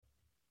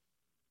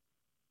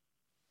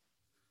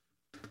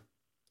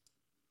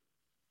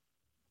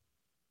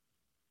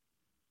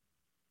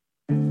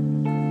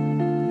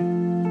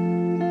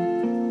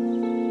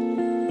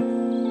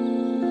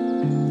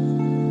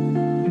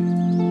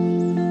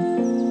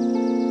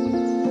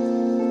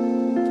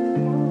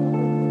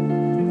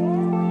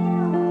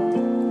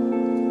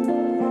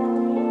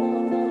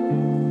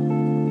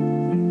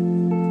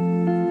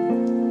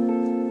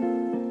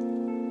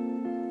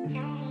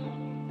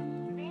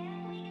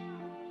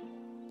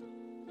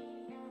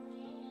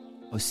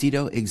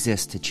Osito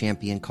exists to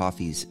champion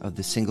coffees of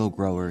the single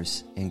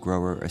growers and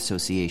grower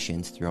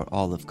associations throughout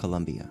all of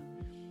Colombia.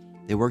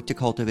 They work to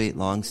cultivate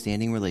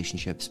long-standing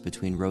relationships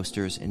between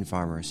roasters and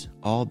farmers,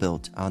 all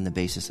built on the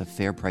basis of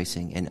fair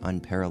pricing and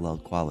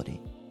unparalleled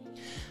quality.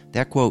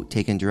 That quote,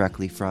 taken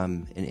directly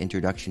from an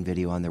introduction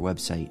video on their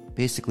website,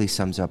 basically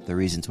sums up the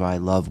reasons why I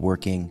love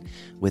working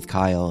with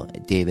Kyle,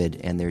 David,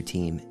 and their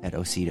team at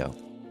Osito.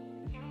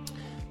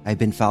 I've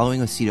been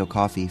following Osito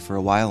Coffee for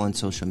a while on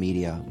social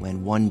media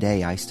when one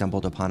day I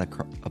stumbled upon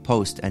a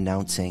post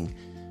announcing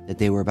that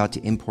they were about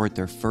to import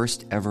their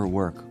first ever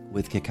work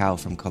with cacao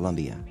from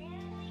Colombia.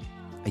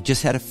 I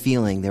just had a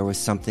feeling there was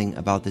something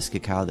about this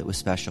cacao that was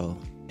special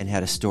and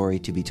had a story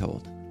to be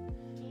told.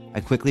 I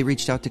quickly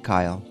reached out to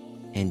Kyle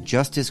and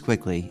just as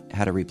quickly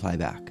had a reply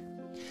back.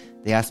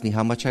 They asked me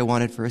how much I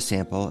wanted for a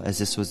sample, as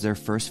this was their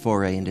first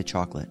foray into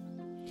chocolate.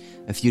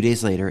 A few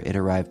days later, it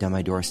arrived on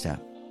my doorstep.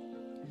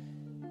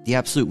 The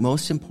absolute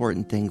most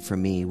important thing for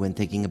me when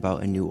thinking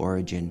about a new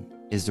origin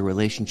is the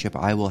relationship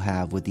I will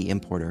have with the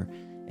importer,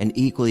 and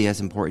equally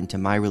as important to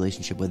my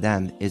relationship with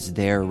them is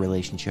their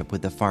relationship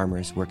with the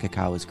farmers where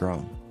cacao is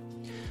grown.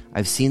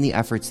 I've seen the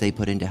efforts they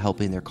put into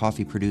helping their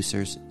coffee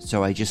producers,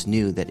 so I just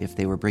knew that if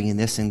they were bringing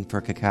this in for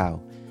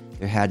cacao,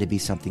 there had to be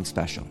something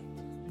special.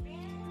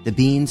 The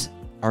beans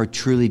are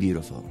truly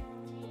beautiful.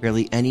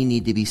 Barely any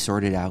need to be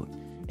sorted out,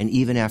 and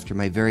even after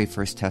my very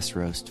first test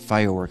roast,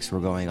 fireworks were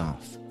going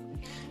off.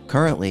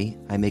 Currently,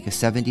 I make a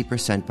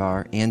 70%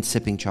 bar and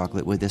sipping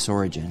chocolate with this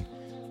origin,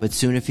 but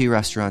soon a few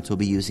restaurants will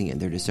be using it in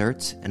their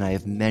desserts, and I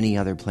have many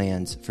other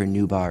plans for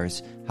new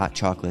bars, hot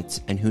chocolates,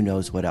 and who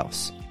knows what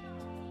else.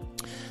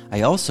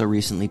 I also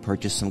recently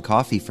purchased some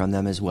coffee from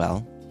them as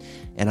well,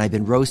 and I've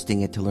been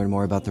roasting it to learn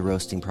more about the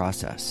roasting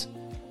process.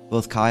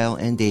 Both Kyle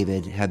and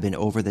David have been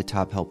over the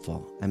top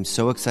helpful. I'm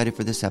so excited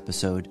for this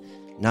episode,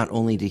 not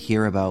only to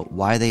hear about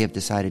why they have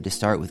decided to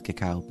start with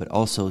cacao, but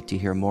also to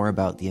hear more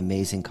about the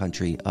amazing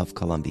country of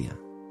Colombia.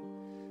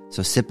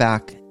 So sit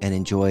back and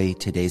enjoy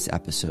today's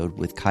episode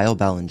with Kyle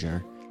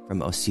Bellinger from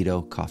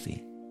Osito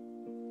Coffee.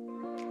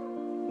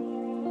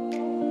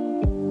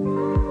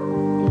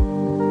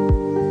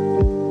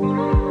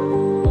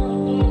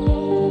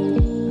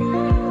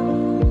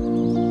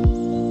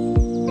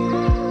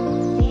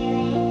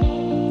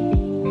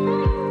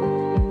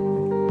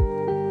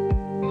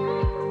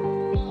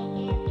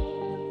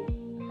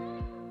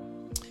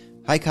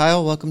 Hi,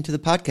 Kyle. Welcome to the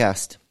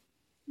podcast.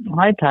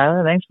 Hi,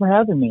 Tyler. Thanks for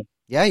having me.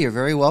 Yeah, you're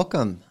very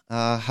welcome.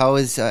 How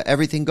is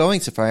everything going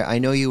so far? I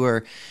know you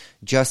were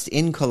just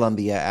in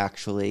Colombia,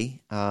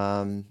 actually,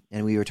 and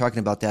we were talking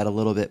about that a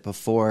little bit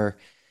before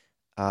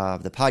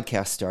the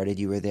podcast started.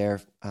 You were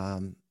there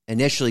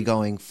initially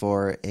going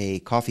for a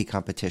coffee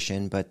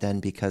competition, but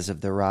then because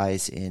of the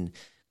rise in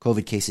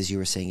COVID cases, you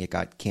were saying it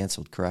got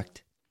canceled,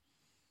 correct?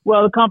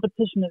 Well, the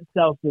competition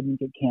itself didn't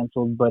get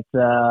canceled, but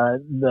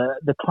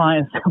the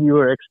clients that we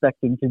were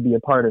expecting to be a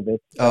part of it,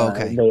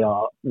 okay. they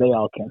all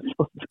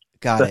canceled.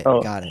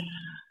 Got it.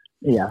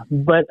 Yeah,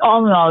 but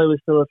all in all, it was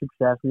still a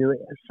success.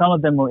 Some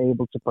of them were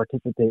able to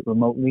participate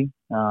remotely,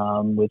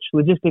 which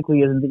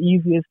logistically isn't the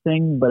easiest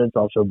thing, but it's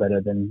also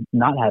better than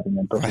not having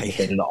them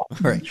participate at all.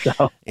 Right.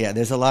 So, yeah,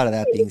 there's a lot of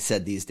that being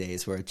said these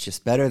days, where it's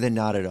just better than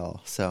not at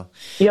all. So.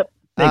 Yep.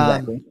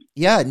 Exactly.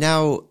 Yeah.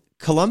 Now,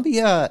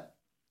 Colombia,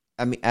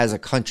 I mean, as a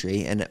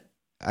country, and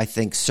I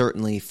think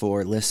certainly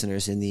for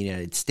listeners in the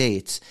United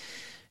States,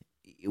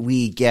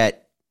 we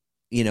get,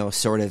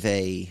 sort of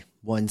a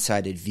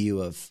one-sided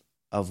view of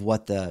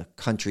what the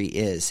country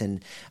is.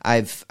 And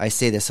I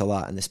say this a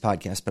lot on this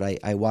podcast, but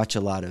I watch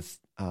a lot of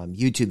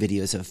YouTube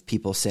videos of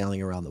people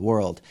sailing around the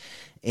world.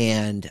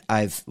 And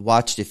I've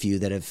watched a few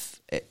that have,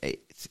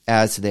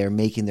 as they're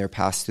making their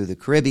pass through the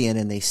Caribbean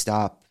and they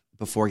stop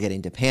before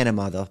getting to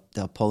Panama,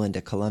 they'll pull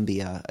into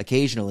Colombia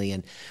occasionally.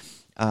 And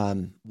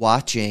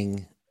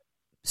watching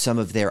some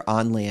of their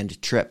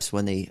on-land trips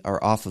when they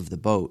are off of the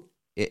boat,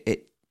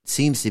 it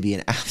seems to be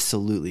an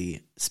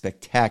absolutely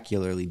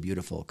spectacularly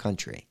beautiful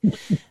country.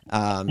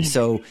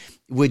 So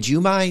would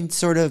you mind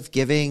sort of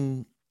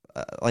giving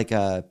like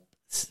a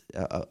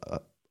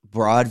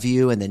broad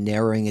view and then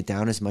narrowing it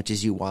down as much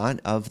as you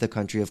want of the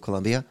country of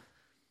Colombia?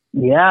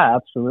 Yeah,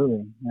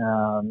 absolutely.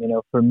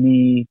 For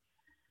me,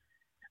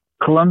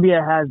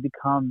 Colombia has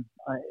become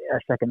a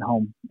second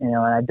home, and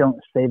I don't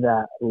say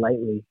that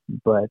lightly,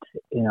 but,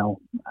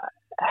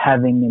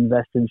 having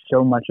invested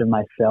so much of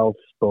myself,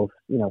 both,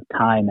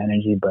 time,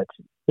 energy, but,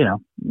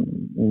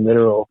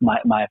 literal,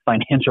 my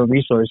financial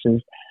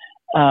resources,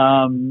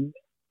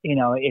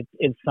 it's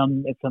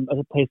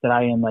a place that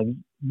I am like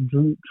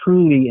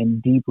truly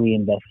and deeply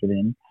invested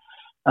in.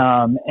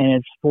 And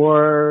it's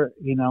for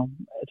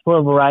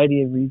a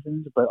variety of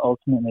reasons, but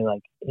ultimately,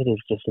 like, it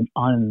is just an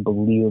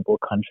unbelievable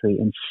country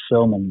in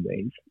so many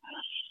ways.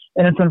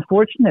 And it's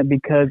unfortunate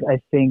because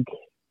I think,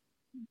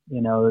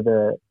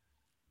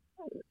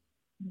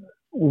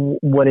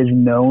 what is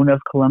known of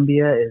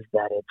Colombia is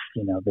that it's,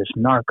 this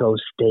narco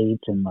state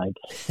and like,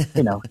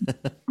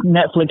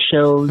 Netflix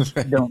shows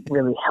don't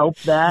really help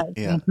that,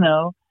 Yeah.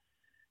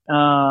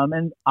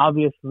 And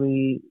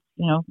obviously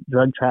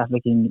drug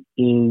trafficking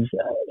is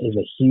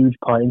a huge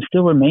part and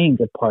still remains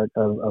a part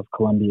of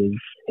Colombia's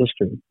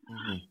history.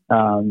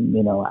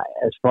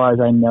 As far as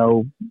I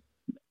know,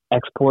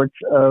 exports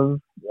of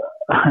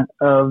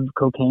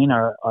cocaine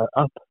are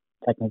up,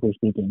 technically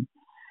speaking.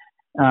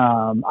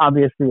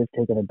 Obviously, it's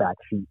taken a back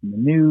seat in the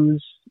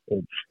news.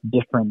 It's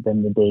different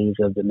than the days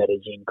of the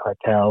Medellin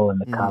cartel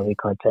and the Cali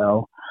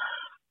cartel,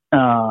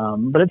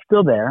 but it's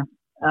still there.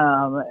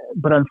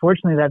 But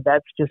unfortunately,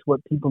 that's just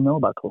what people know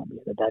about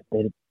Colombia. That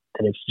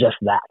it's just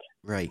that.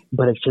 Right.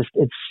 But it's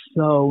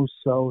so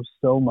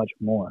much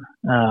more.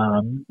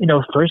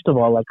 First of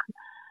all, like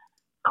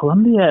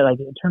Colombia, like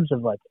in terms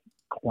of like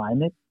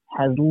climate,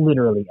 has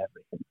literally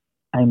everything.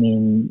 I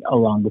mean,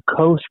 along the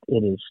coast,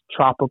 it is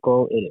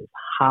tropical. It is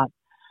hot.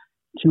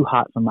 Too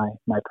hot for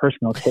my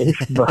personal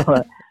taste,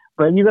 but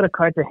you go to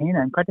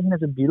Cartagena, and Cartagena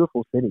is a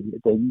beautiful city.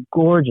 It's a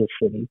gorgeous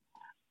city,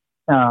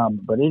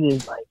 but it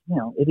is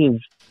it is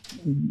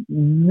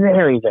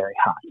very, very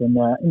hot. And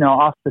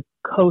off the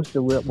coast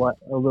a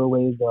little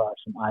ways, there are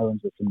some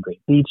islands with some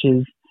great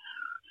beaches.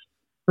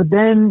 But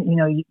then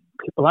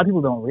a lot of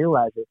people don't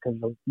realize it because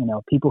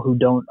people who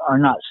are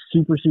not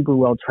super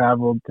well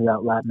traveled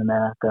throughout Latin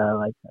America,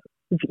 like.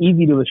 It's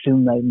easy to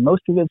assume that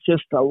most of it's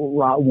just a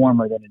lot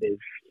warmer than it is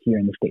here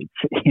in the States,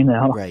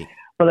 Right.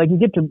 But like you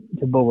get to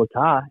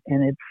Bogota,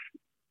 and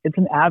it's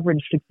an average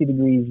 60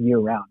 degrees year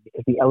round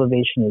because the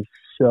elevation is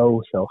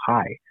so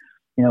high.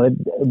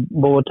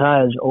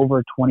 Bogota is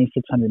over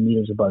 2,600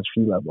 meters above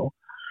sea level,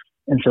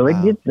 and so it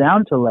gets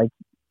down to like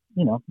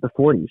the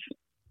 40s.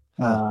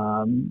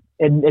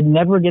 It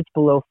never gets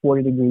below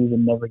 40 degrees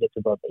and never gets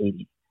above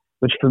 80,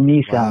 which for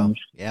me sounds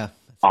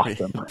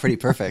awesome. Pretty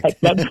perfect. Like,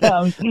 that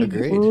sounds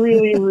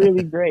really,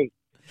 really great.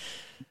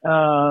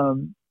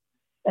 And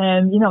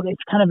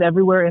it's kind of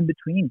everywhere in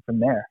between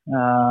from there.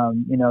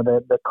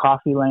 The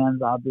coffee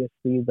lands,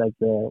 obviously,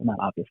 not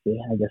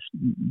obviously, I guess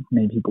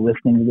many people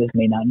listening to this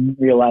may not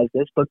realize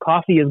this, but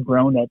coffee is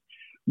grown at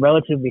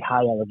relatively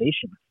high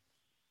elevation.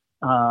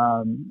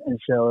 And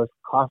so if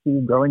coffee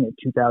growing at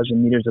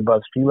 2,000 meters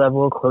above sea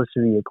level, close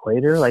to the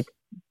equator, like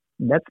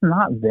that's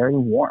not very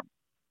warm,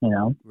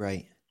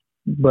 Right.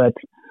 But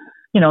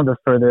the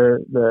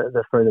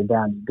further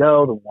down you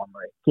go, the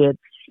warmer it gets.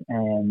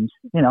 And,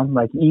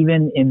 like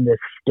even in the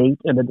state,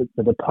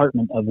 the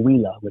department of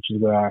Huila, which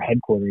is where our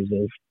headquarters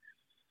is,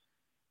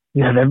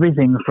 you have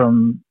everything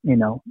from,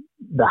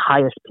 the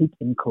highest peak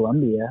in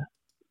Colombia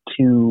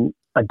to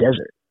a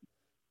desert.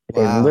 It's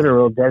a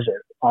literal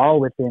desert, all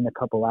within a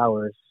couple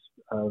hours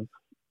of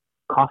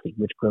coffee,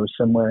 which grows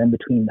somewhere in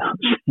between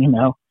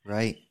those,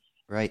 Right.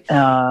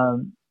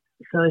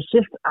 So it's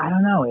just, I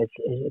don't know,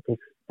 it's a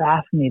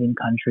fascinating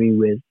country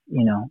with,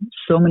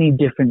 so many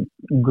different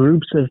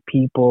groups of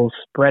people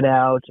spread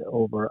out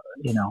over,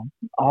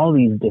 all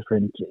these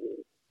different,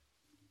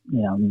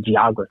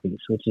 geographies,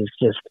 which is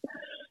just,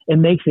 it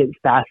makes it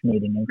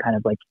fascinating and kind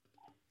of like,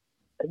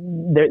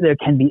 there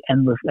can be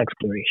endless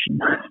exploration.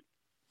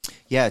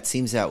 Yeah, it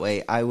seems that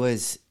way.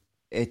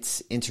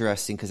 It's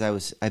interesting because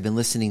I've been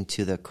listening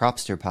to the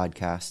Cropster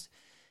podcast,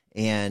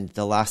 and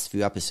the last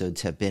few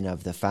episodes have been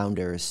of the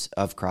founders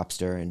of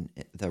Cropster and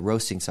the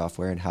roasting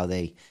software and how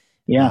they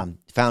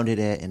founded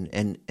it.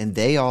 And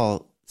they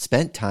all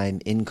spent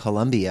time in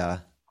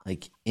Colombia,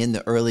 like in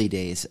the early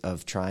days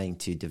of trying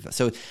to develop.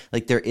 So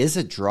like there is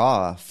a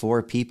draw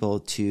for people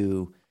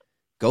to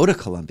go to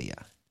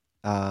Colombia.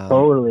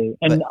 Totally.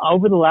 And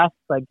over the last,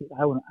 like,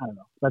 I don't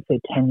know, let's say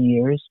 10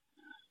 years,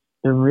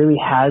 there really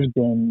has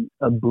been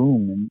a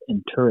boom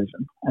in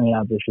tourism. I mean,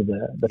 obviously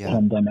the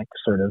pandemic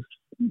sort of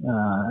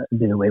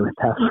did away with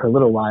that for a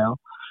little while.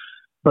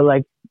 But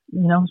like,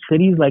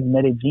 cities like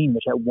Medellin,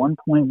 which at one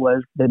point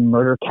was the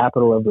murder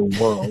capital of the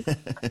world,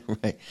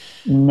 right,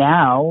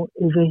 now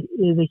is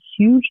a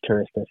huge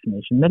tourist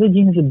destination.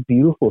 Medellin is a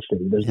beautiful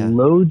city. There's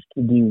loads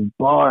to do,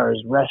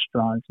 bars,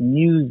 restaurants,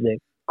 music,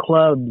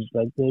 clubs.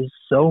 Like there's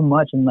so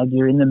much, and like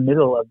you're in the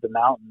middle of the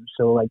mountains.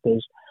 So like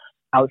there's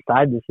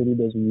outside the city,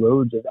 there's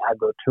loads of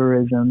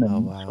agro-tourism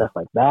and stuff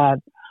like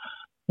that.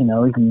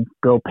 You can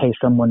go pay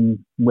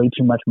someone way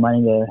too much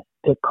money to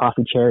pick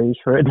coffee cherries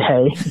for a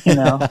day,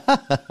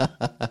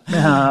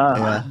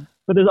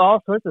 But there's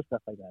all sorts of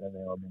stuff like that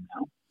available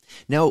now.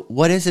 Now,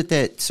 what is it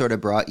that sort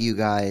of brought you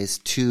guys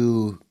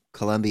to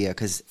Colombia?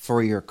 Because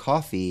for your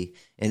coffee,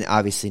 and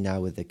obviously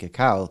now with the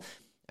cacao,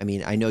 I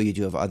mean, I know you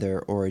do have other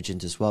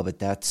origins as well, but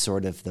that's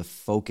sort of the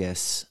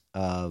focus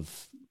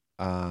of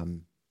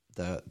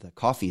the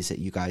coffees that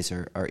you guys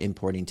are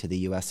importing to the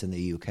U.S. and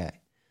the U.K.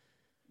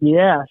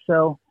 Yeah,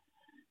 so,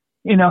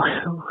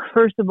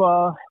 first of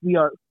all, we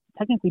are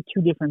technically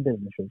two different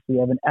businesses. We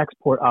have an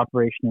export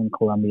operation in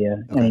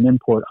Colombia and an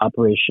import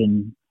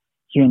operation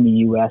here in the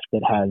U.S.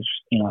 that has,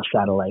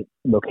 satellite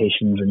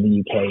locations in the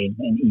U.K.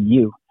 and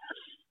EU.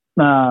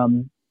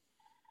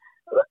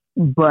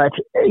 But,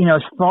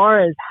 as far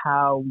as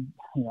how,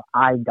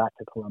 I got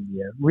to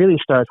Colombia, really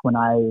starts when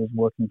I was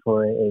working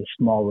for a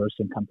small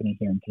roasting company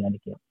here in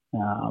Connecticut.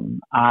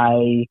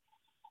 I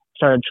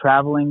started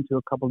traveling to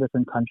a couple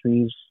different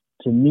countries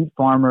meet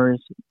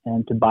farmers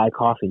and to buy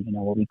coffee,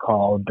 what we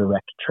call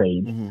direct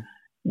trade.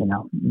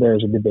 Mm-hmm.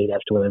 There's a debate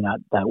as to whether or not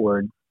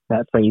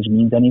that phrase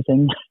means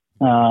anything.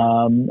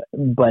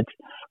 But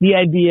the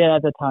idea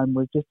at the time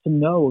was just to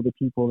know the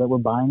people that we're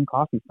buying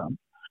coffee from.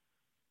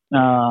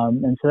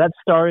 And so that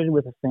started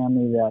with a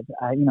family that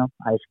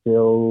I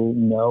still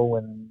know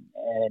and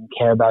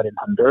care about in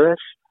Honduras.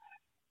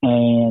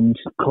 And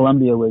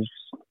Colombia was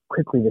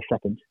quickly the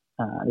second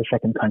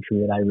country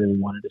that I really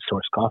wanted to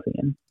source coffee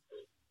in.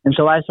 And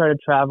so I started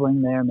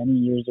traveling there many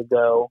years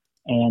ago.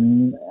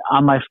 And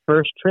on my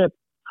first trip,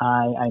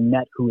 I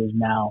met who is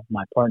now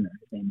my partner.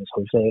 His name is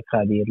Jose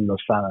Javier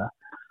Lozada.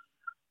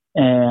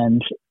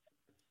 And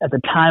at the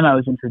time, I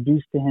was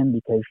introduced to him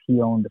because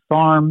he owned a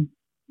farm.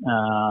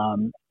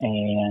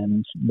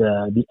 And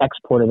the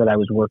exporter that I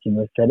was working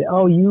with said,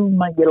 "Oh, you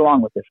might get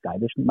along with this guy.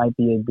 This might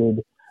be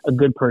a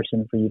good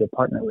person for you to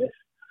partner with."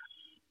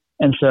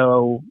 And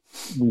so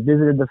we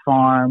visited the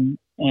farm,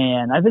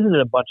 and I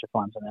visited a bunch of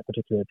farms on that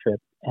particular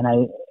trip.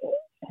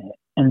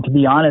 And to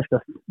be honest,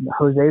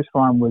 Jose's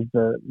farm was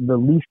the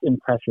least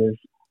impressive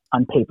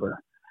on paper.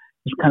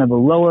 It's kind of a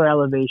lower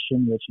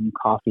elevation, which in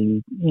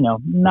coffee,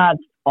 not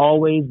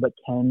always, but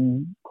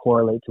can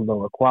correlate to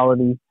lower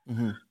quality.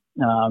 Mm-hmm.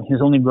 He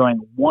was only growing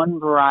one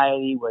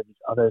variety where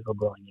these others were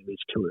growing at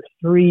least two or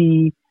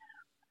three.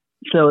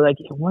 So it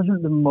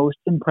wasn't the most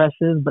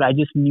impressive, but I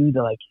just knew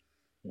that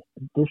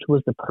this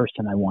was the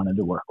person I wanted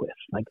to work with.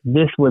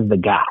 This was the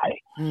guy.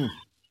 Mm.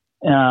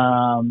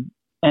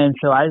 And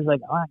so I was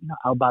like,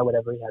 I'll buy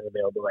whatever he has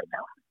available right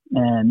now.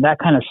 And that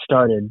kind of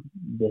started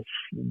this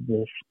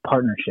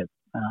partnership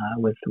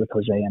with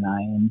Jose and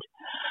I. And,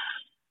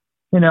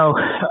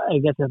 I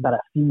guess about a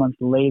few months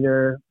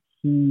later,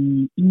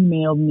 he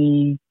emailed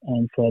me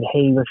and said,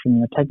 "Hey,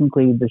 listen,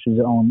 technically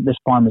this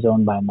farm is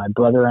owned by my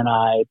brother and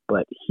I,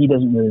 but he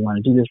doesn't really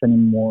want to do this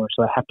anymore.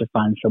 So I have to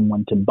find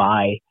someone to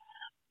buy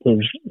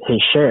his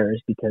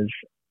shares because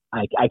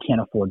I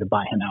can't afford to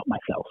buy him out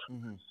myself."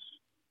 Mm-hmm.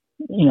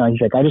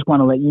 He's like, "I just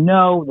want to let you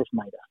know this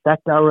might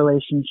affect our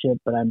relationship,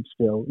 but I'm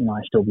still,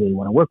 I still really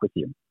want to work with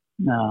you."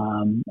 And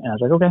I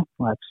was like, "Okay,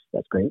 well,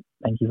 that's great.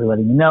 Thank you for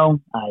letting me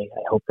know. I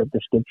hope that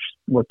this gets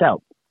worked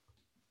out."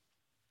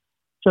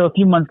 So a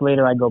few months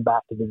later, I go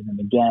back to visit him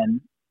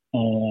again,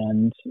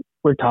 and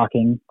we're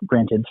talking,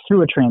 granted,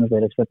 through a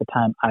translator, because at the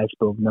time I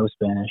spoke no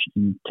Spanish,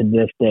 and to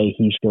this day,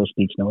 he still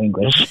speaks no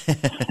English.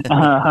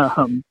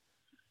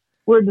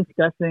 We're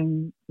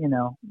discussing,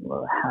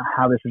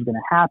 how this is going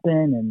to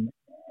happen,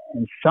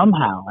 and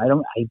somehow, I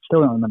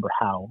still don't remember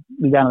how,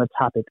 we got on the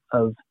topic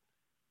of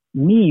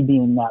me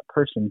being that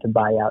person to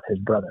buy out his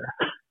brother.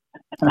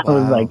 And I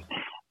was like,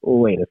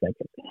 wait a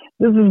second.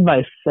 This is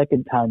my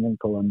second time in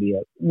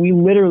Colombia. We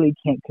literally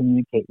can't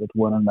communicate with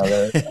one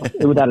another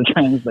without a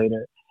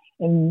translator.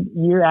 And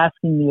you're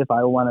asking me if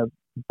I want to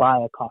buy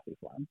a coffee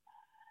farm.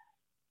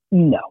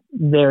 No,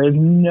 there is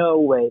no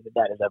way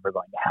that is ever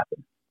going to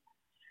happen.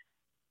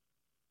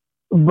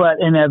 But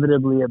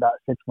inevitably, about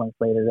 6 months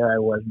later, there I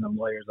was in a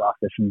lawyer's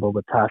office in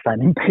Bogota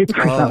signing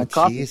papers on a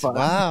coffee farm.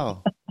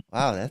 Wow.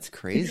 Wow, that's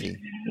crazy.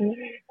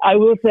 I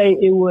will say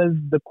it was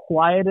the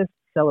quietest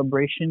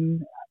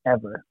celebration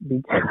ever,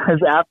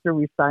 because after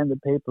we signed the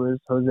papers,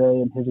 Jose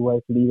and his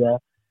wife Lida,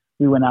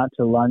 we went out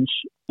to lunch,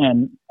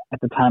 and at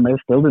the time I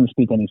still didn't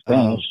speak any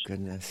Spanish. Oh,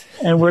 goodness.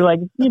 And we're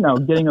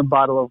getting a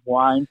bottle of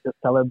wine to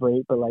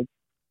celebrate, but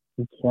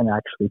we can't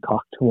actually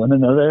talk to one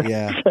another.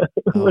 Yeah.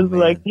 So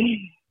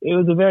it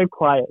was a very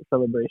quiet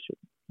celebration.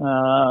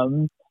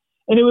 And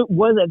it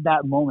was at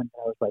that moment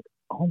that I was like,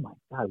 oh my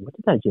God, what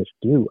did I just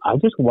do? I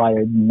just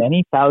wired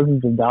many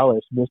thousands of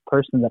dollars to this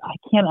person that I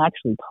can't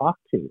actually talk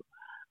to.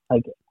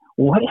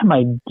 What am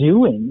I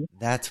doing?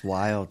 That's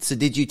wild. So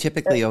did you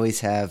typically always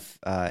have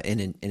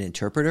an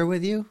interpreter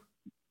with you?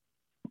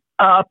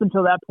 Up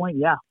until that point,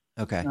 yeah.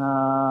 Okay.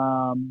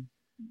 I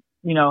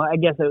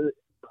guess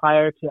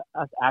prior to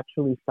us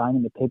actually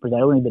signing the papers,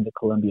 I'd only been to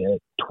Colombia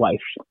twice.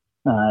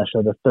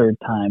 So the third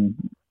time,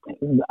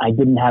 I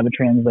didn't have a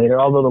translator.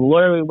 Although the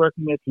lawyer we were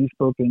working with, he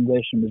spoke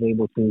English and was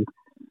able to,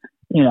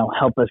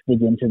 help us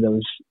dig into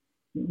those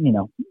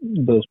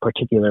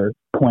particular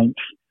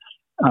points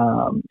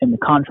in the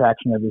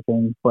contracts and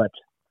everything. But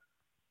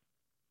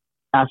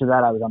after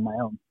that, I was on my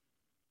own.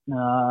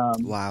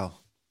 Wow.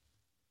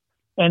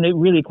 And it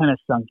really kind of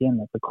sunk in,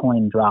 the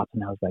coin dropped,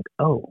 and I was like,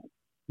 oh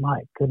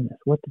my goodness,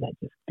 what did I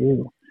just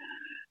do?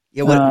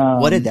 Yeah.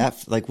 What did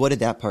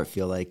that part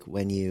feel like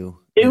when you?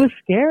 It was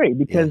scary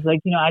because,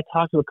 I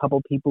talked to a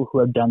couple people who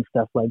have done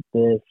stuff like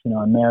this,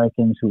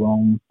 Americans who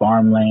own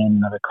farmland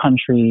in other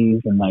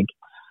countries. And I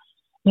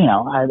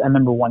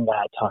remember one guy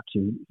I talked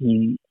to,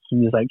 he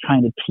was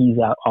trying to tease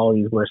out all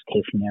these worst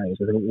case scenarios.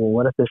 I was like, well,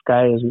 what if this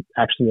guy is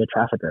actually a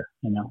trafficker?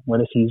 What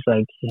if he's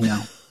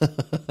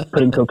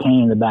putting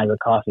cocaine in the bag of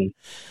coffee?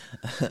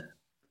 And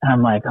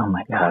I'm like, oh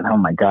my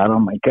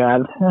God.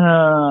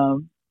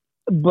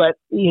 But,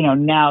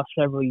 now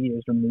several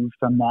years removed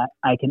from that,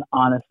 I can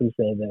honestly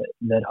say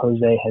that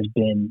Jose has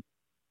been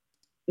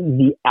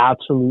the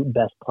absolute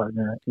best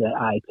partner that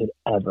I could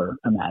ever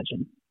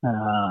imagine.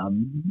 I've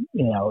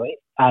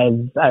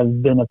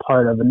been a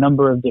part of a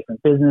number of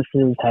different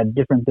businesses, had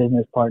different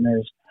business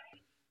partners,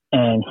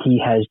 and he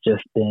has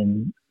just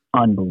been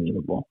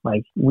unbelievable.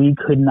 Like, we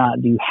could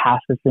not do half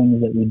the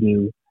things that we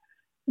do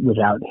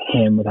without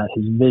him, without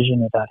his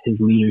vision, without his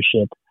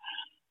leadership.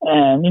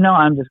 And,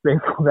 I'm just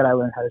grateful that I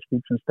learned how to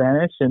speak some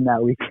Spanish and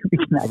that we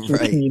can actually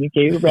Right.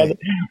 communicate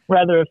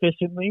rather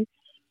efficiently.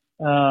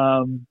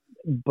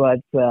 But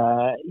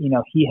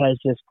he has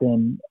just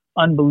been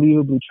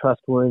unbelievably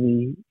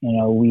trustworthy.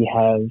 We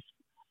have,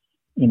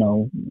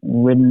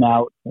 ridden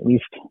out at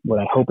least what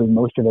I hope is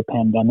most of the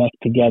pandemic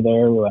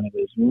together when it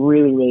was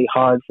really, really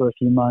hard for a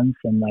few months.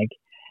 And like,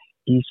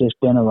 he's just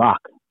been a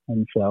rock.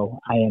 And so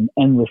I am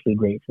endlessly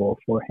grateful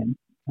for him.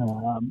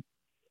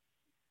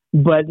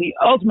 But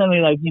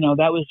ultimately,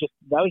 that was just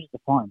the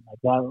farm. Like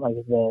that, like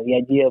the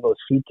idea of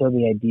Osito,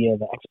 the idea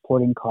of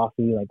exporting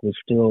coffee, like, was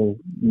still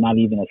not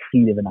even a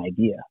seed of an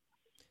idea.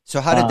 So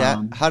how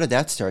did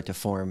that start to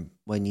form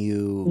when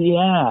you?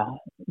 Yeah.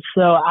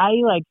 So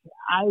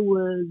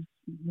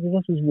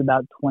this was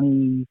about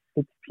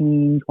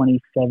 2016,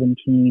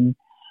 2017.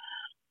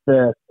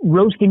 The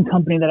roasting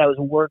company that I was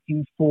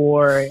working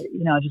for,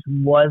 just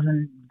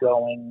wasn't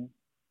going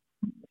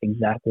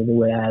exactly the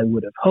way I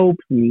would have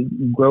hoped. The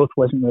growth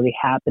wasn't really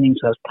happening.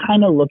 So I was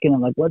kind of looking at,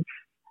 like, what's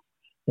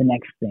the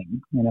next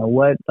thing?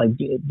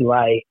 Do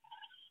I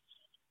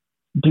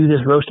do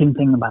this roasting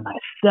thing by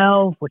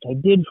myself, which I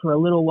did for a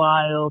little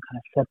while, kind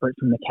of separate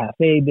from the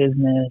cafe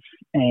business.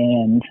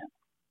 And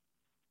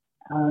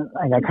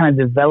I kind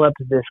of developed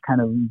this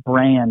kind of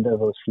brand of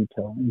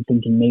Osito, and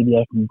thinking maybe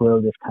I can grow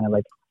this kind of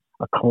like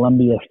a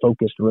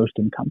Colombia-focused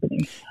roasting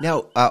company.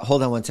 Now,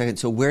 hold on one second.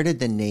 So where did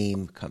the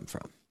name come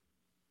from?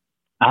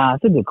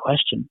 That's a good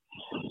question.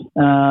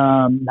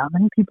 Not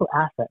many people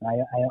ask that.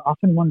 I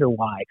often wonder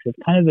why, because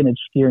it's kind of an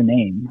obscure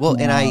name. Well,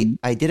 and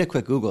I did a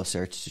quick Google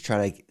search to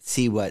try to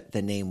see what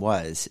the name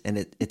was, and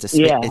it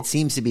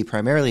seems to be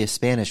primarily a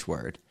Spanish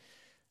word.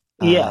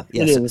 It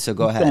is. So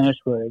go ahead. Spanish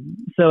word.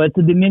 So it's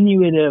a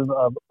diminutive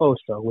of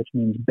oso, which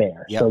means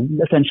bear. Yep. So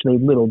essentially,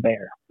 little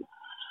bear.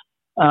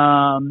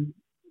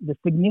 The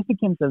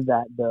significance of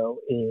that, though,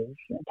 is,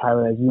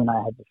 Tyler, as you and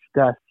I had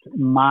discussed,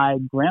 my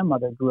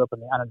grandmother grew up on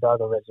the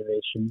Onondaga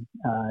Reservation,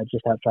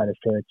 just outside of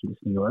Syracuse,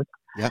 New York.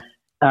 Yep.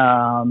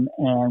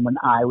 And when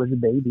I was a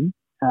baby,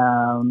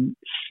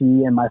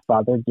 she and my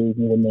father gave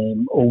me the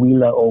name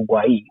Owila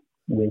Ogwai,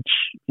 which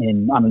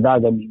in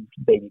Onondaga means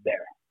baby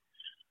bear.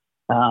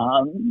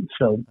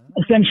 So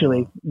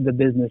essentially, the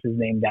business is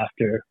named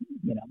after,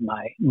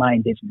 my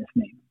indigenous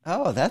name.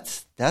 Oh,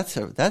 that's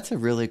a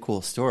really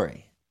cool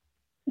story.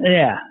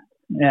 Yeah.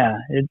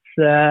 It's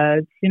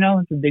a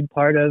big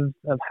part of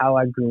how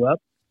I grew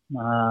up.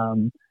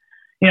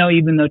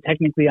 Even though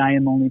technically I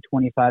am only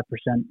 25%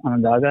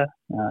 Onondaga,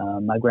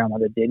 my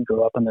grandmother did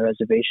grow up on the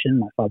reservation.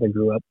 My father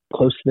grew up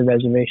close to the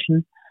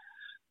reservation.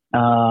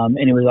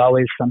 And it was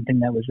always something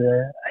that was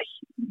a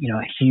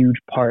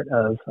huge part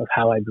of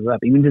how I grew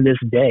up. Even to this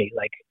day,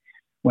 like,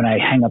 when I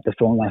hang up the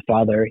phone with my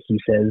father, he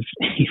says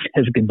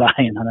goodbye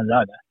in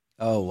Onondaga.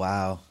 Oh,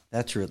 wow.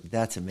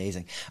 That's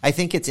amazing. I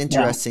think it's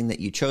interesting that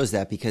you chose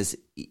that, because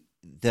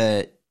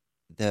the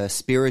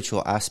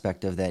spiritual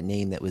aspect of that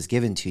name that was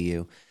given to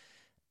you,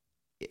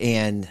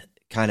 and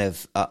kind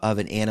of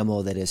an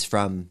animal that is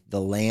from the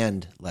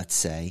land, let's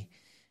say,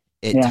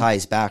 it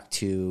ties back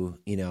to,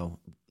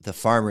 the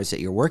farmers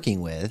that you're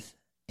working with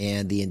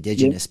and the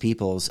indigenous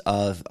peoples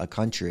of a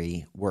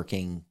country,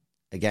 working,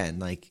 again,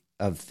 like,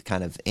 of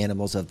kind of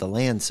animals of the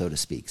land, so to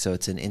speak. So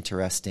it's an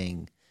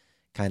interesting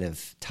kind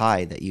of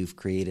tie that you've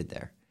created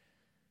there.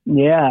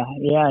 Yeah.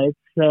 It's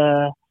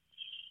for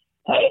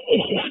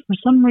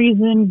some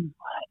reason,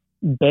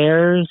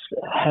 bears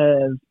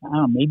have,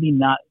 maybe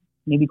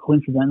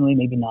coincidentally,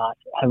 maybe not,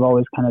 have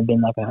always kind of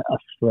been like a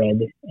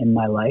thread in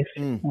my life.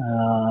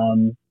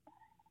 And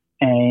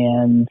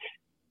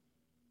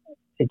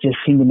it just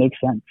seemed to make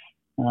sense.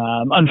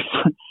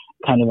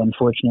 Kind of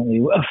unfortunately,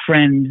 a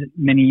friend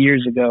many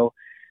years ago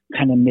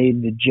kind of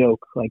made the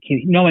joke, like,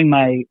 knowing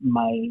my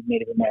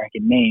Native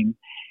American name,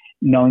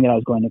 knowing that I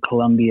was going to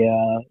Colombia,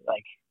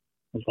 like,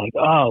 was like,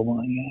 oh,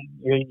 well,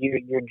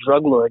 your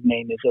drug lord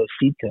name is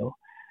Osito.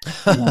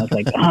 And I was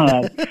like, oh,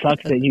 that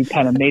sucks that you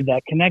kind of made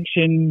that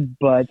connection,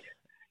 but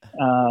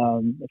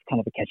it's kind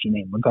of a catchy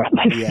name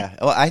regardless. Yeah.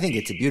 Well, I think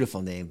it's a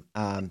beautiful name.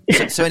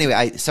 So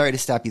anyway, sorry to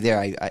stop you there.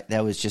 I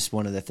that was just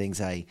one of the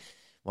things I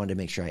wanted to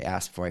make sure I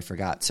asked before I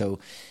forgot. So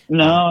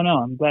no,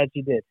 I'm glad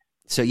you did.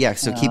 So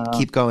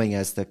keep going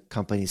as the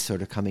company's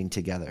sort of coming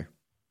together.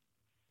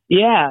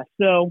 Yeah.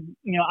 So,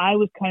 I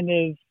was kind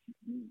of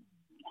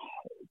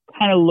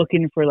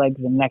looking for, like,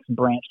 the next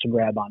branch to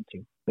grab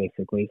onto,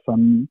 basically,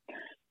 from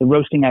the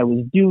roasting I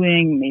was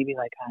doing. Maybe,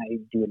 like, I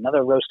do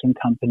another roasting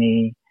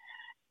company,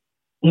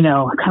 kind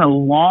of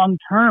long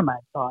term. I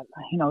thought,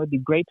 it'd be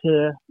great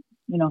to,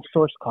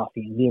 source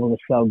coffee and be able to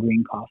sell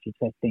green coffee.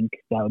 So I think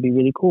that would be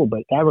really cool,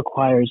 but that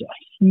requires a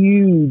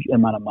huge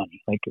amount of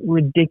money, like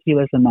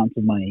ridiculous amounts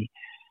of money,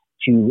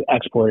 to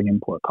export and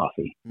import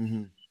coffee.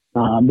 Mm-hmm.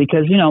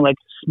 Because, like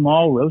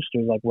small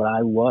roasters, like what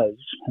I was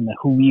and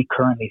who we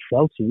currently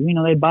sell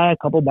to, they buy a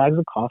couple bags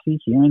of coffee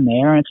here and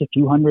there, and it's a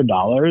few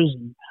 $100s.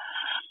 And,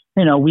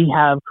 we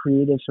have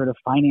creative sort of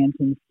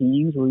financing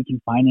schemes where we can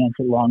finance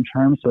it long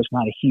term, so it's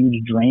not a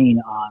huge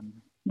drain on,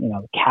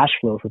 cash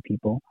flow for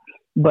people.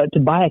 But to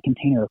buy a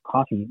container of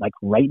coffee, like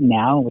right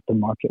now with the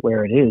market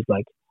where it is,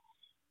 like,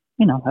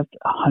 that's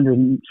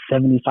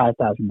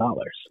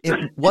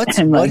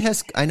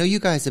 $175,000. I know you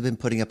guys have been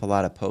putting up a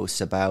lot of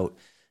posts about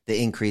the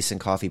increase in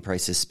coffee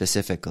prices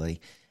specifically.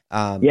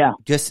 Not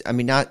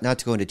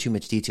to go into too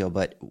much detail,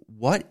 but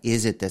what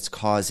is it that's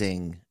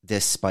causing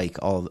this spike?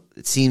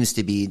 It seems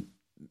to be,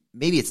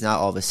 maybe it's not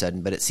all of a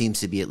sudden, but it seems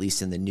to be at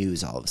least in the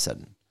news all of a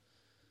sudden.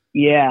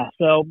 Yeah.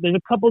 So there's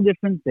a couple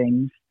different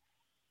things.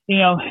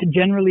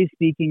 Generally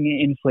speaking,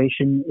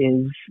 inflation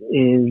is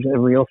a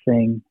real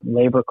thing.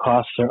 Labor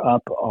costs are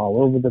up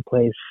all over the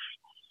place.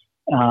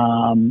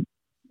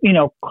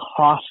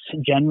 Costs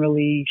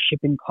generally,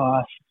 shipping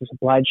costs,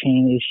 supply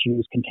chain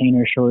issues,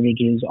 container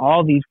shortages,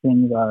 all these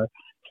things are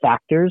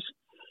factors.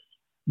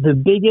 The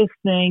biggest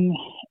thing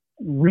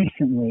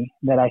recently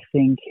that I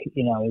think,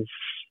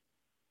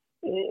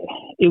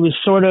 it was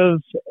sort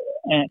of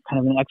kind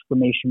of an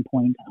exclamation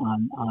point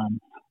on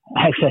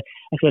I said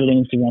it in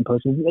an Instagram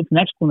post. It's an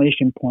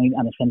exclamation point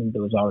on a sentence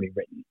that was already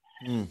written.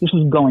 This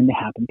was going to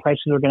happen.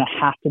 Prices are going to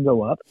have to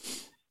go up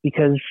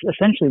because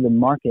essentially the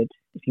market,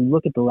 if you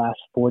look at the last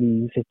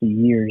 40, 50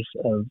 years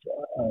of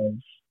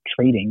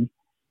trading,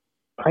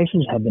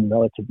 prices have been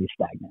relatively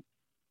stagnant.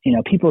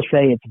 People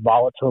say it's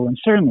volatile, and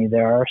certainly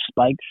there are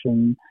spikes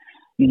and,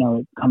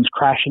 it comes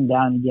crashing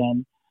down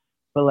again.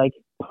 But like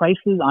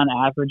prices on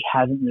average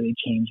hasn't really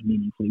changed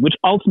meaningfully, which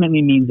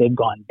ultimately means they've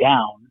gone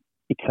down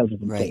because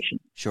of inflation.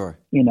 Right. Sure.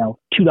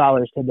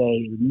 $2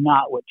 today is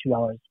not what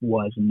 $2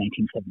 was in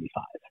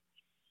 1975.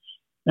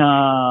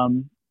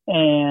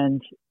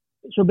 And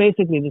so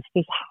basically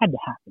this had to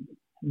happen.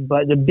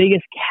 But the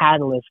biggest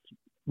catalyst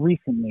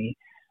recently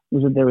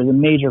was that there was a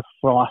major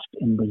frost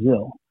in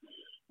Brazil.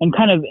 And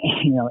kind of,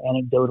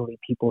 anecdotally,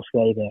 people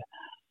say that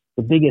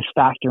the biggest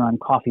factor on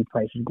coffee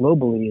prices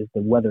globally is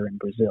the weather in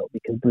Brazil,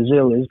 because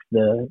Brazil is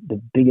the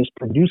biggest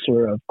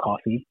producer of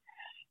coffee.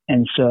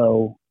 And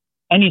so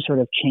any sort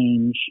of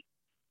change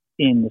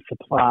in the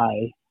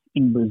supply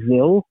in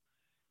Brazil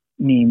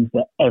means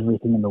that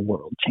everything in the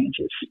world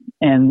changes.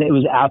 And it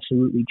was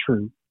absolutely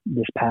true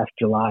this past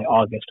July,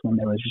 August, when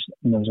there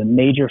was a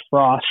major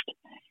frost.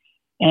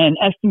 And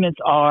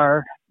estimates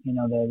are,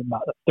 that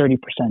about 30%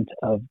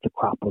 of the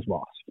crop was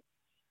lost,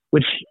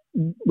 which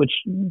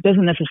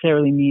doesn't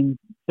necessarily mean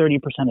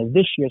 30% of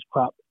this year's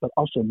crop, but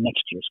also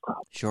next year's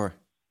crop. Sure.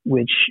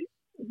 Which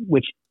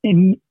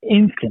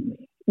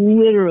instantly,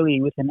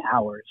 literally within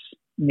hours,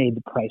 made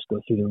the price go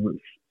through the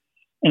roof.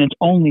 And it's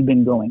only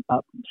been going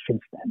up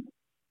since then.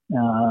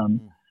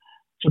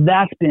 So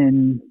that's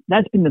been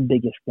the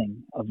biggest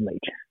thing of late.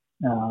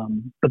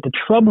 But the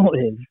trouble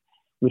is,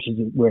 which is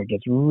where it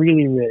gets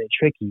really, really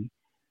tricky,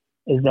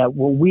 is that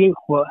when we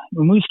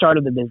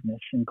started the business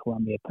in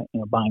Colombia,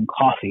 buying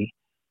coffee,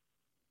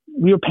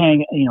 we were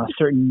paying, a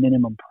certain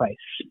minimum price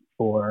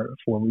for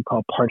what we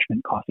call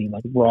parchment coffee,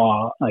 like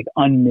raw, like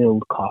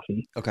unmilled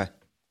coffee. Okay.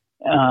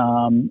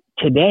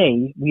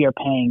 Today we are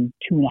paying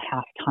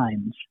 2.5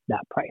 times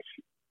that price.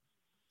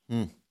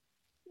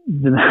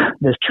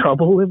 The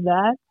trouble with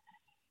that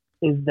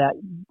is that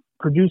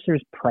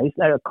producers'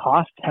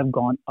 costs have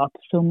gone up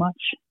so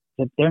much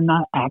that they're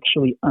not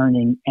actually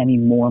earning any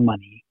more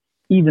money,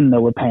 even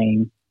though we're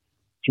paying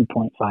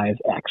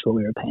 2.5x what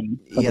we were paying.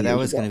 Yeah, that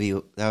was going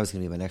to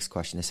be my next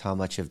question: is how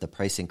much of the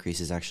price increase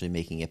is actually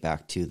making it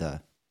back to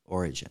the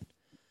origin?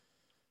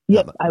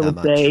 Yep, I would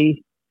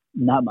say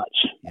not much.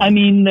 Yeah. I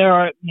mean, there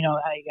are,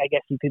 I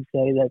guess you could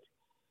say that,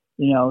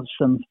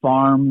 some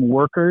farm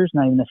workers,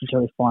 not even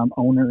necessarily farm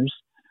owners,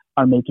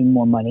 are making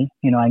more money.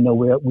 I know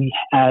we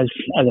as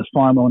a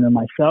farm owner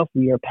myself,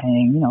 we are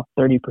paying,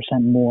 30%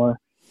 more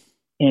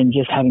in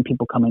just having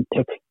people come and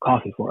pick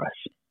coffee for us.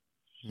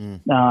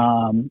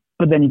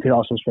 But then you could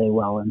also say,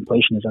 well,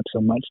 inflation is up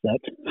so much that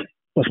it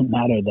doesn't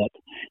matter that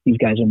these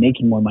guys are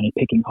making more money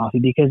picking coffee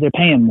because they're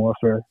paying more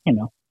for,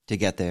 to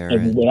get there,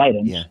 everyday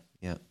items. Yeah.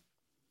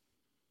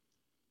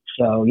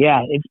 So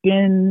yeah, it's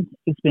been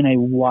a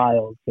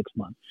wild 6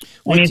 months.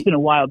 I mean, it's been a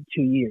wild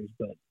 2 years,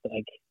 but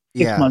like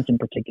 6 months in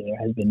particular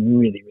has been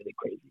really, really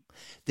crazy.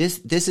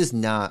 This is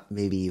not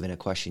maybe even a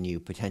question you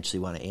potentially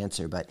want to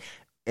answer, but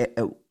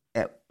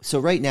so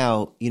right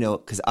now,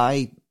 because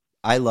I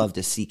love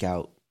to seek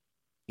out,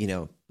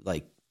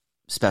 like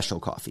special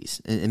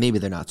coffees, and maybe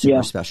they're not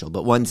super special,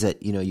 but ones that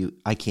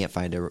I can't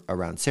find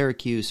around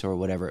Syracuse or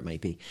whatever it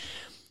might be.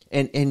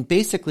 And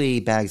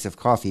basically bags of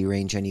coffee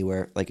range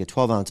anywhere, like a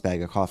 12-ounce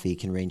bag of coffee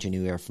can range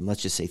anywhere from,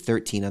 let's just say,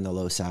 $13 on the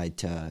low side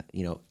to,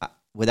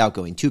 without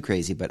going too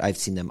crazy, but I've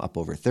seen them up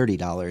over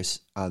 $30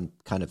 on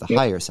kind of the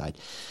higher side.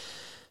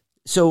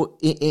 So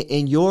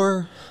in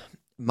your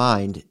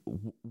mind,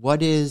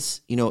 what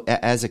is,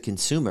 as a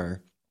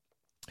consumer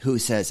who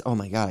says, oh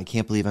my God, I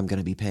can't believe I'm going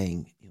to be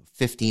paying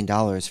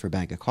 $15 for a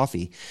bag of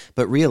coffee.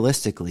 But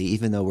realistically,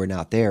 even though we're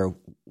not there,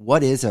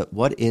 what is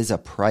a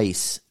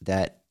price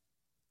that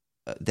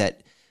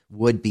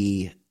would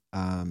be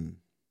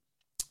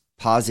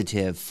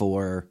positive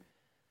for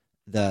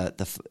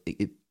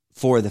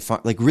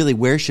like really,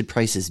 where should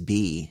prices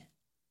be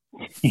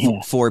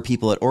for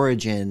people at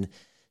Origin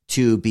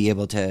to be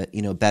able to,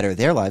 better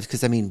their lives?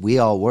 Because I mean, we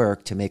all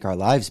work to make our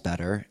lives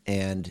better,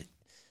 and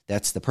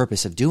that's the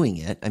purpose of doing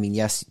it. I mean,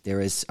 yes, there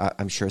is,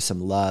 I'm sure,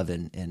 some love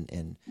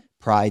and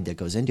pride that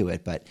goes into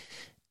it, but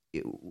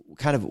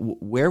kind of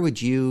where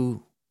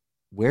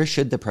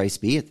should the price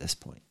be at this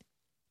point?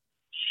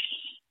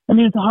 I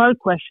mean, it's a hard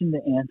question to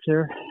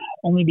answer,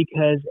 only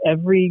because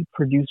every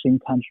producing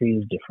country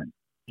is different.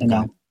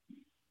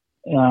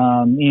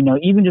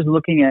 Even just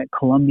looking at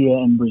Colombia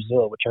and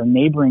Brazil, which are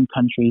neighboring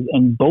countries,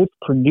 and both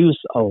produce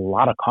a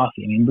lot of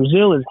coffee. I mean,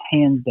 Brazil is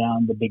hands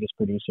down the biggest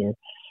producer.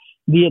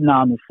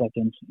 Vietnam is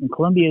second, and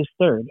Colombia is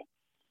third.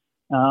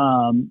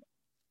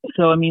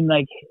 So, I mean,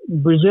 like,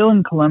 Brazil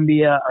and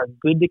Colombia are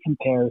good to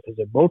compare because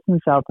they're both in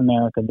South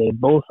America. They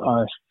both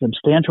are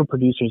substantial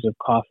producers of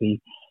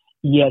coffee,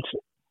 yet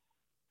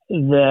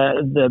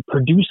the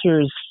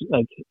producers,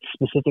 like,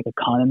 specific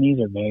economies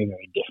are very,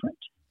 very different.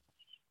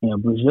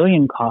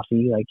 Brazilian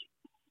coffee, like,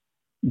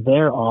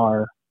 there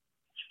are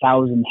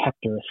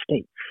 1,000-hectare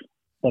estates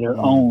that are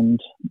owned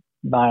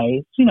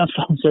by,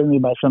 some, certainly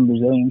by some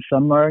Brazilians.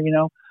 Some are,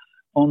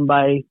 owned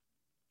by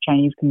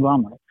Chinese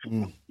conglomerates,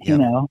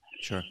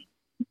 Sure.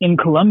 In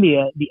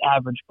Colombia, the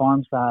average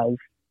farm size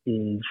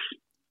is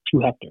 2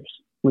 hectares,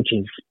 which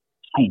is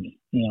tiny.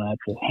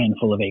 That's a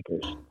handful of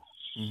acres.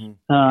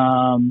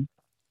 Mm-hmm.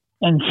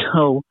 And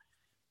so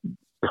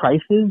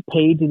prices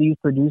paid to these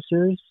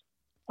producers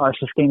are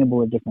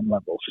sustainable at different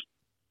levels.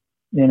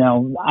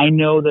 I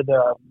know that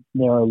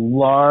there are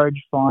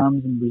large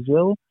farms in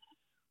Brazil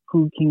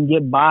who can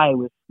get by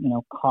with,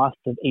 cost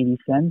of 80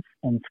 cents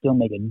and still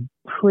make a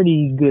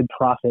pretty good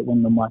profit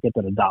when the market's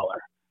at $1.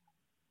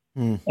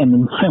 And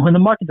when the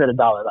market's at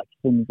 $1, like,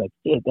 things like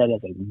it, that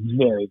is a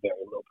very,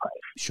 very low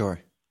price. Sure.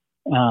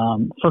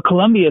 For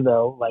Colombia,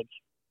 though, like,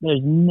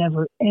 there's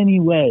never any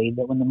way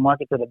that when the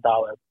market's at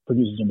 $1,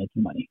 producers are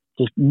making money.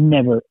 Just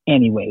never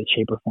any way,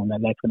 shape, or form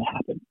that's going to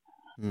happen.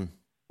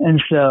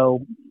 And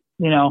so,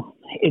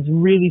 it's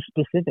really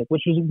specific,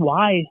 which is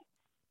why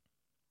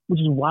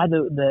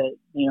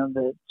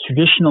the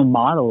traditional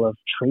model of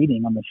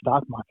trading on the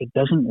stock market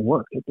doesn't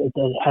work. It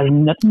has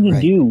nothing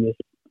to do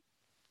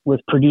with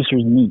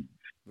producers' needs.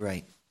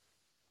 Right.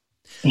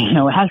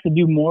 It has to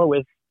do more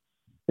with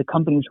the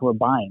companies who are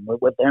buying,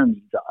 what their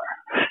needs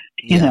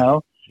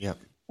are. Yep.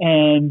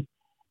 And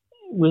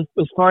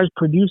as far as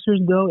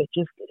producers go, it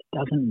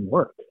doesn't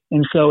work.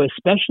 And so,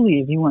 especially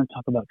if you want to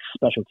talk about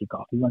specialty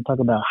coffee, you want to talk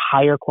about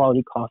higher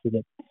quality coffee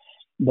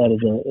that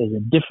is a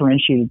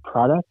differentiated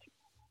product,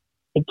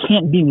 it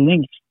can't be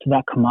linked to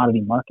that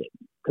commodity market,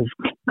 because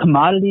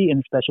commodity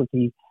and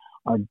specialty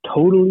are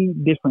totally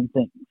different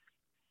things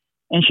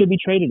and should be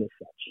traded as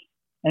such.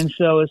 And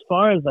so, as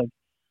far as, like,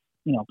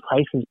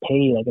 prices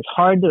paid, like, it's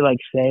hard to, like,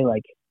 say,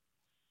 like,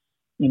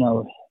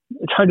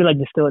 it's hard to, like,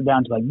 distill it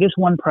down to, like, this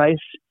one price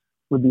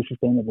would be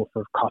sustainable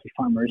for coffee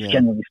farmers,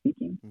 generally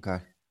speaking. Okay.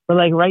 But,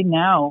 like, right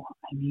now,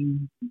 I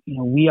mean,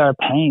 we are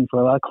paying for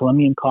a lot of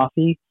Colombian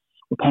coffee.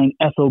 We're paying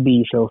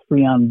FOB, so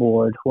free on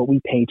board, what we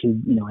pay to,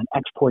 an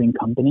exporting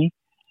company.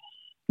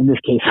 In this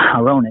case,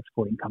 our own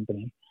exporting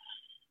company.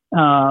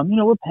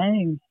 We're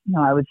paying,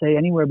 I would say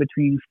anywhere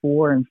between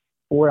 $4 and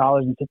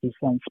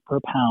 $4.50 per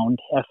pound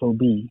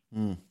FOB.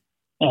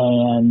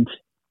 And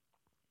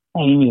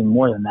even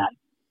more than that.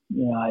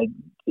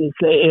 It's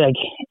like,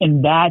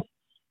 and that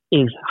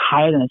is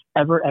higher than it's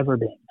ever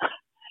been.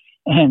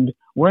 And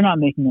we're not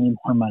making any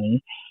more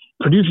money.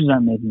 Producers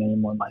aren't making any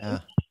more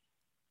money.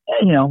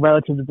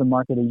 Relative to the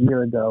market a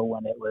year ago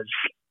when it was,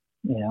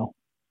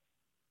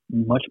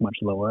 much, much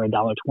lower,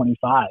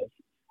 $1.25.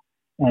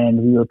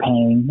 And we were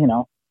paying,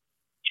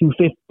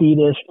 $2.50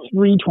 to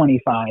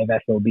 $3.25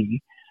 FOB.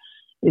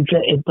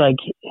 It's like,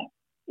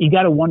 you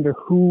got to wonder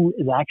who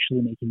is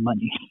actually making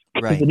money.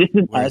 Right. It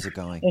isn't Where us, is it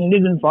going? and it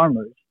isn't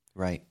farmers.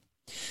 Right.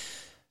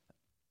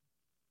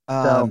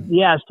 So,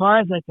 as far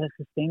as, like, a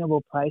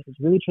sustainable price, it's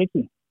really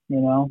tricky.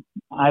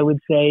 I would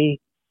say,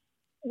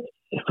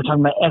 if we're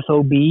talking about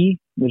FOB,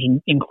 which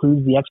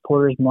includes the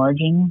exporter's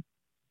margin,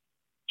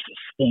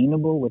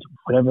 sustainable, which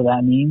whatever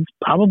that means,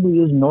 probably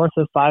is north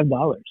of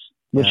 $5,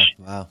 which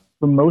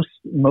for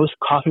most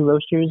coffee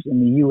roasters in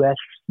the U.S.,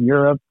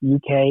 Europe,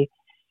 UK,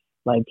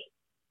 like,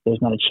 there's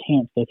not a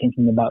chance they're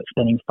thinking about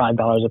spending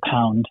 $5 a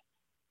pound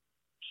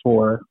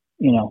for,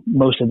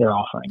 most of their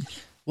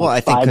offerings. Well,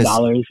 like, I think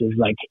 $5 is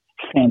like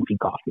fancy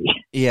coffee.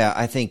 Yeah,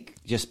 I think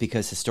just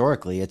because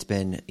historically it's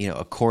been,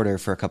 a quarter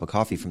for a cup of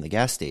coffee from the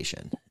gas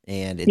station,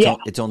 and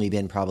it's only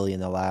been probably in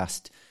the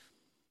last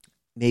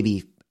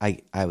maybe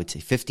I would say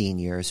 15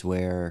 years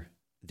where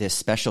this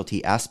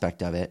specialty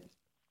aspect of it,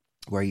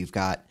 where you've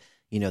got,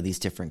 these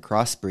different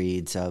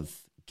crossbreeds of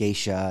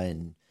geisha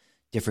and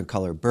different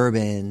color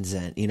bourbons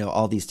and,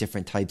 all these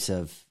different types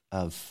of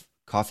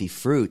coffee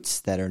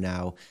fruits that are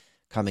now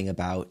coming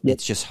about. Yep.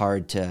 It's just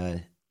hard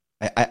to.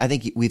 I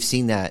think we've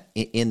seen that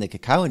in the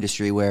cacao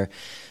industry, where,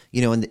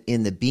 you know,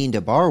 in the bean to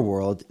bar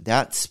world,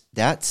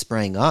 that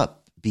sprang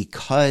up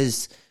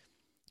because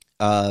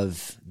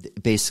of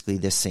basically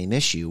this same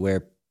issue,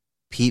 where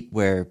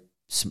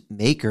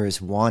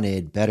makers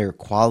wanted better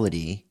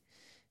quality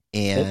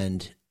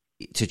and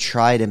to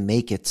try to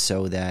make it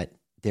so that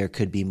there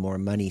could be more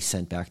money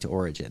sent back to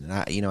origin. And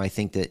I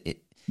think that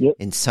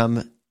in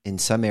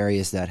some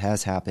areas that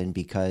has happened,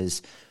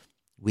 because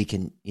we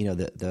can, you know,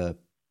 the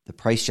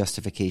price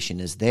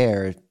justification is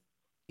there,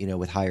 you know,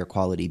 with higher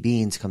quality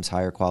beans comes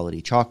higher quality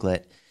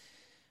chocolate.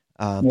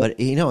 But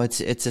you know,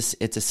 it's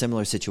a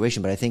similar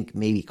situation, but I think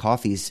maybe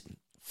coffee's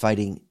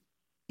fighting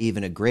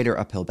even a greater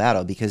uphill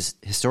battle, because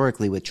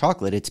historically with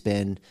chocolate, it's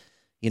been,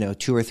 you know,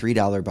 $2 or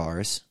 $3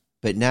 bars,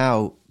 but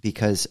now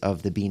because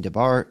of the bean to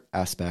bar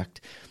aspect,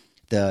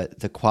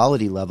 the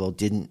quality level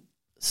didn't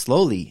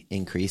slowly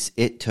increase.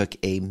 It took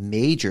a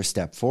major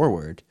step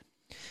forward.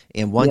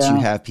 And once you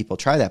have people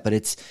try that, but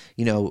it's,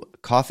 you know,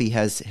 coffee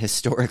has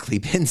historically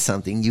been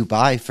something you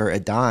buy for a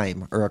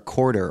dime or a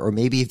quarter, or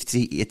maybe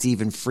it's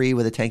even free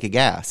with a tank of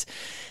gas.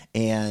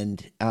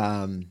 And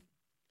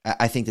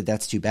I think that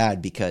that's too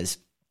bad, because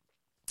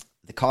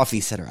the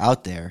coffees that are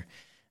out there,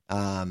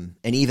 and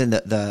even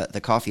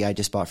the coffee I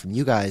just bought from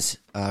you guys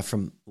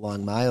from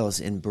Long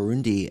Miles in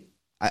Burundi,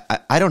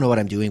 I don't know what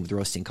I'm doing with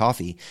roasting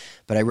coffee,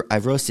 but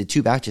I've roasted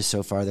 2 batches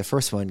so far. The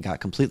first one got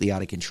completely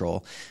out of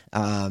control.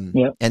 And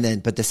then,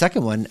 but the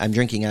second one I'm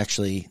drinking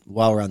actually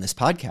while we're on this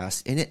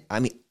podcast. And I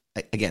mean,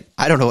 again,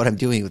 I don't know what I'm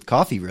doing with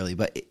coffee really,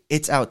 but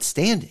it's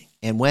outstanding.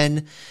 And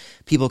when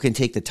people can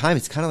take the time,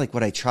 it's kind of like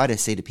what I try to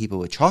say to people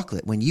with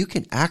chocolate. When you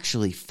can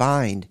actually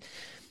find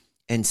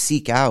and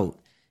seek out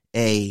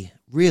a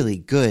really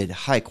good,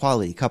 high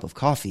quality cup of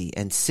coffee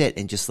and sit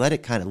and just let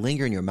it kind of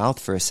linger in your mouth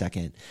for a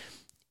second,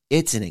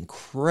 it's an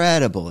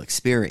incredible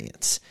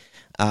experience.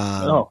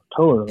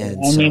 Totally.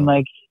 I mean,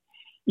 like,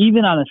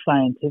 even on a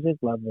scientific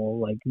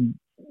level, like, you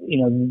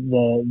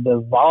know,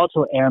 the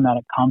volatile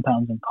aromatic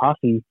compounds in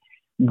coffee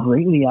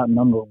greatly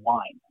outnumber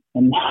wine.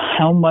 And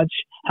how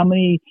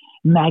many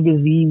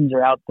magazines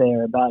are out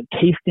there about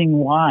tasting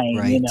wine,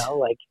 right. You know,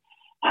 like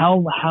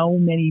how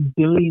many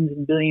billions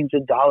and billions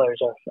of dollars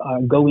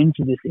go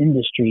into this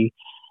industry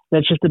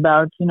that's just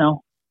about, you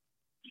know,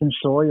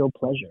 sensorial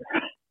pleasure.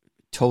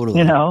 Totally.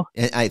 You know,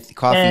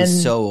 coffee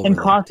is so overlooked. And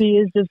coffee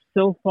is just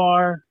so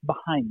far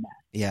behind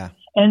that. Yeah.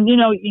 And you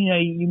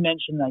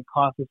mentioned like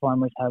coffee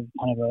farmers have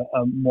kind of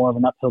a more of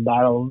an uphill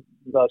battle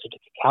relative to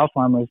cacao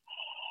farmers.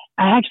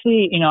 I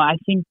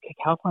think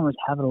cacao farmers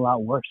have it a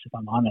lot worse, if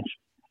I'm honest.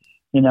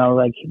 You know,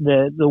 like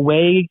the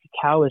way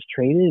cacao is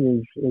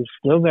traded is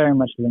still very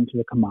much linked to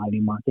the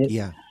commodity market.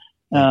 Yeah.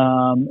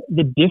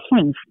 The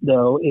difference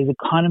though is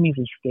economies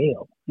of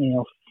scale. You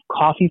know,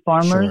 coffee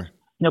farmers,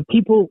 you know,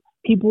 people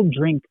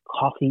drink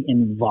coffee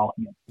in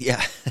volume.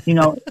 Yeah. You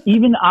know,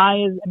 even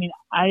I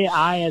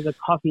as a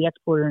coffee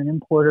exporter and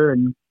importer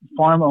and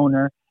farm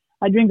owner,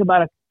 I drink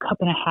about a cup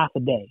and a half a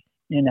day,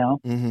 you know.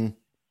 Mm-hmm.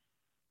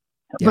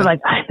 Yeah. But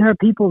like there are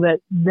people that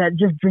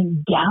just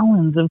drink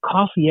gallons of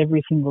coffee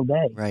every single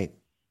day. Right.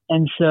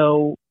 And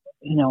so,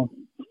 you know,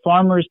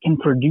 farmers can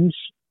produce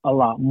a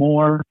lot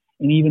more,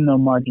 and even though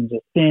margins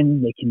are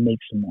thin, they can make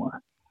some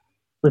more.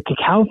 With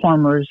cacao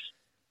farmers,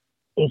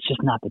 it's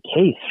just not the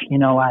case. You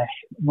know,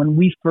 when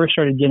we first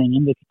started getting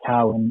into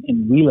cacao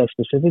in Huila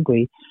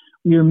specifically,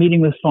 we were meeting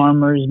with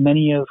farmers,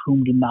 many of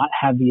whom did not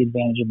have the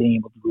advantage of being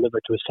able to deliver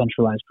to a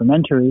centralized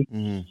fermentery.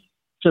 Mm-hmm.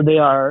 So they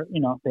are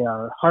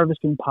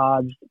harvesting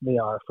pods, they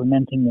are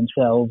fermenting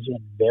themselves in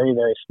very,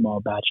 very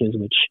small batches,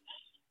 which,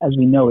 as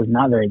we know, is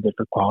not very good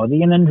for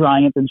quality, and then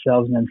drying it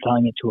themselves and then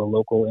selling it to a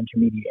local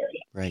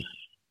intermediary. Right.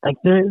 Like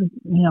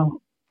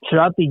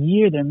throughout the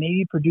year, they're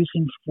maybe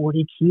producing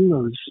 40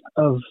 kilos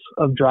of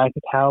dry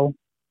cacao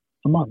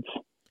a month.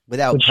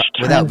 Without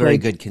very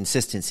good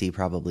consistency,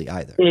 probably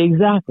either.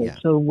 Exactly. Yeah.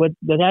 So what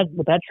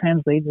that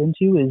translates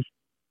into is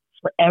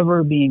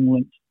forever being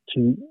linked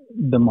to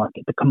the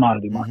market, the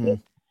commodity market.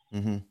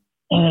 Mm-hmm.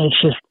 And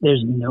it's just,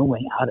 there's no way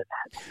out of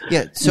that.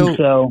 Yeah.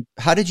 So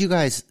how did you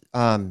guys,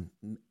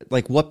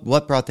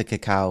 what brought the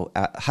cacao?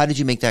 How did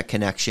you make that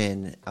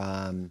connection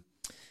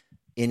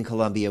in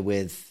Colombia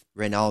with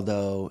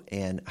Reynaldo,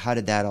 and how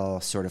did that all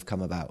sort of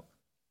come about?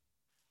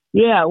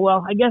 Yeah,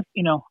 well, I guess,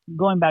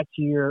 going back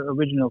to your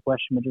original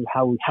question, which is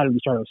how did we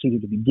start Ositu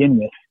to begin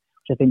with,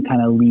 which I think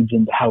kind of leads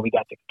into how we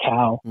got to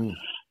cacao. Mm.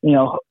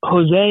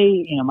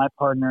 Jose, my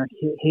partner,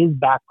 his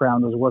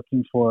background was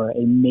working for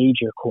a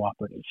major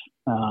cooperative,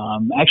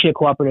 actually a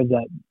cooperative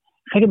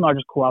second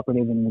largest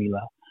cooperative in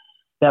Huila,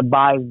 that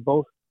buys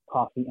both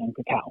coffee and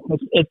cacao.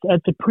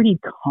 It's a pretty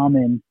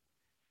common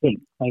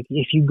thing. Like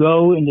if you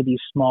go into these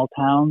small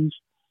towns,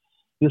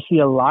 you'll see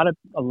a lot of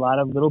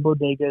little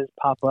bodegas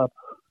pop up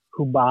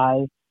who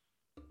buy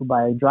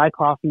dry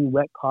coffee,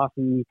 wet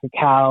coffee,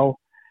 cacao,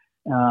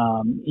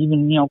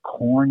 even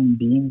corn and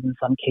beans in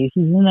some cases,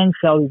 and then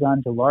sell these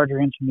on to larger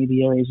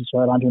intermediaries, and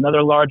sell it on to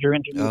another larger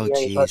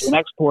intermediary, to an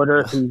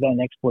exporter who then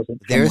exports it.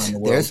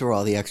 There's where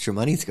all the extra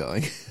money's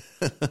going.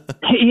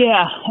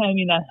 Yeah, I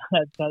mean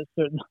that's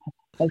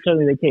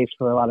certainly the case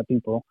for a lot of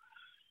people.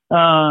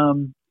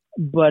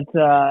 But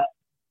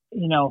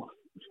you know,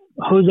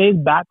 Jose's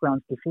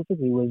background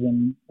specifically was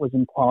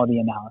in quality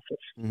analysis.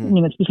 I Hmm.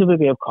 mean,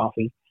 specifically of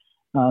coffee.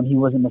 He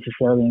wasn't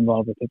necessarily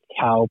involved with the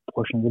cacao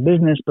portion of the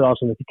business, but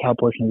also the cacao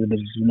portion of the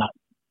business is not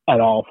at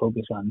all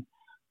focused on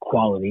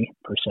quality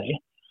per se.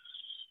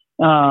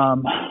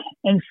 Um,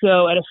 and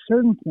so at a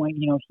certain point,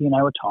 he and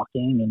I were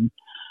talking, and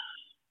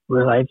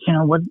we're like,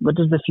 what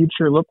does the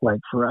future look like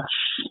for us?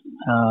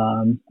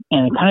 And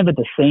kind of at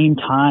the same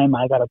time,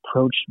 I got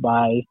approached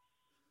by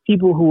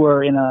people who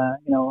were in a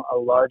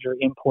larger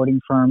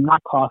importing firm,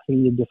 not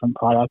coffee, a different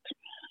product,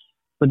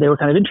 but they were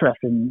kind of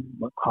interested in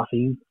what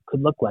coffee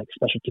could look like,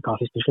 specialty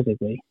coffee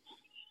specifically.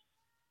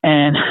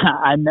 And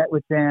I met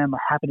with them. I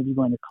happened to be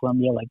going to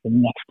Colombia like the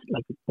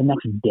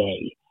next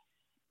day.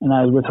 And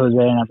I was with Jose,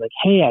 and I was like,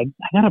 hey, I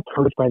got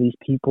approached by these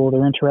people.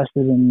 They're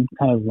interested in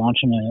kind of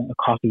launching a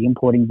coffee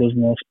importing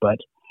business, but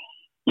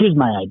here's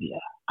my idea.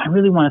 I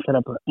really want to set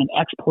up an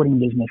exporting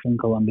business in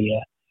Colombia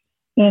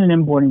and an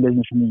importing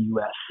business in the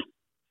U.S.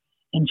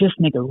 and just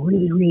make a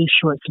really, really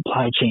short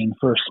supply chain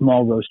for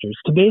small roasters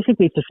to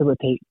basically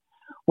facilitate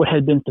what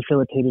had been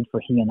facilitated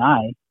for he and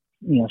I,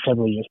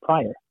 several years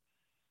prior.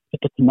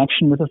 It's a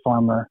connection with a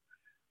farmer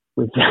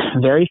with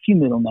very few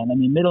middlemen. I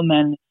mean,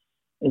 middlemen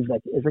is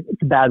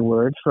it's a bad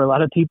word for a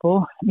lot of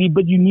people. I mean,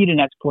 but you need an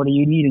exporter,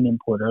 you need an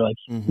importer. Like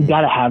you Hmm.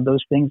 got to have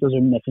those things. Those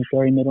are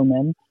necessary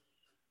middlemen.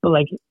 But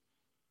like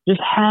just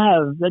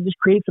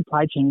create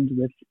supply chains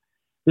with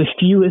the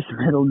fewest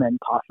middlemen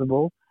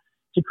possible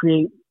to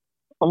create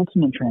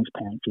ultimate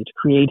transparency,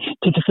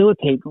 to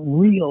facilitate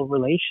real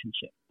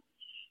relationship.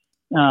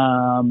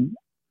 Um,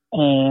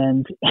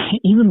 and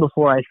even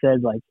before I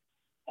said like,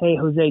 hey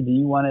Jose, do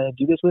you want to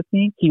do this with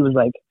me? He was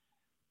like,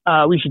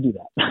 we should do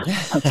that.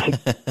 I was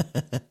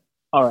like,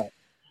 all right.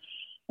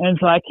 And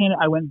so I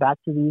went back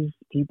to these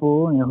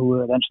people,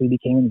 who eventually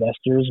became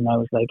investors, and I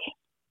was like,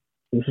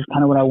 this is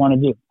kind of what I want to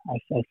do.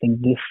 I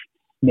think this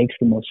makes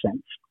the most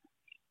sense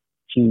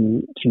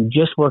to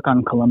just work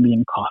on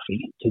Colombian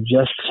coffee, to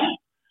just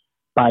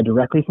buy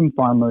directly from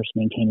farmers,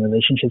 maintain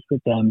relationships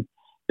with them,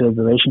 build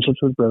relationships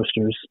with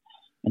roasters,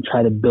 and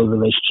try to build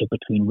relationship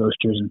between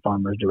roasters and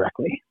farmers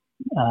directly.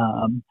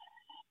 Um,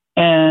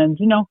 and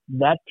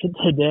that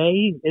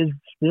today is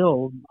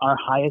still our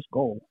highest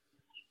goal.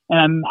 And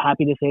I'm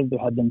happy to say there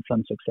have been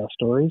some success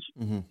stories.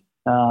 Hmm.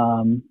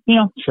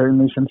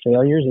 Certainly some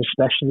failures,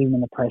 especially when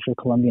the price of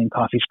Colombian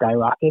coffee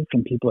skyrockets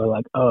and people are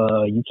like,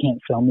 you can't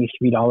sell me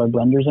 $3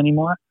 blenders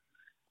anymore.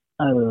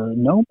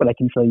 No, but I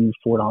can sell you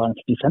 $4.50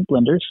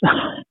 blenders.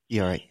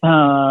 Yeah, right.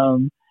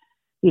 um,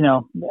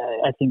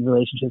 I think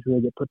relationships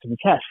really get put to the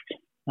test.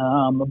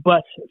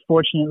 But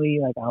fortunately,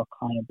 like our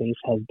client base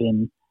has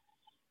been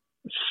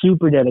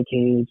super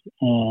dedicated,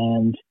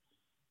 and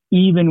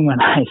even when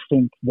I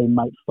think they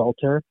might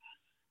falter,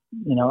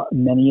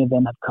 many of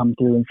them have come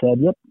through and said,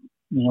 yep,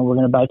 we're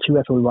going to buy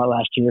 2x what we bought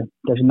last year.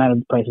 Doesn't matter if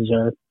the prices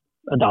are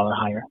 $1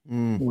 higher.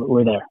 Mm.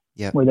 We're there.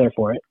 Yep. We're there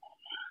for it.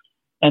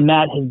 And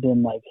that has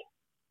been like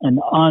an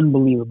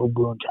unbelievable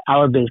boon to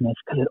our business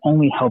because it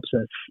only helps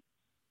us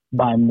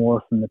buy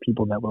more from the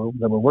people that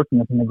we're working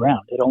with in the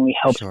ground. It only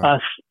helps Sure.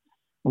 us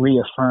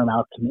reaffirm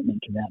our commitment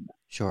to them,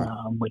 Sure.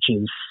 which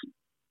is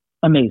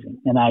amazing.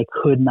 And I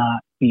could not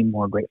be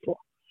more grateful.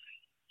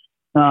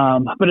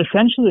 But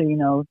essentially,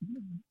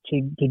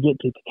 to get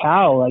to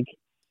cacao, like,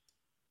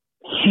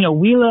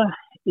 Huila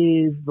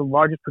is the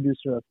largest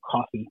producer of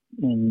coffee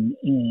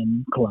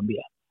in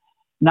Colombia.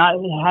 Not,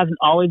 it hasn't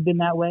always been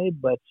that way,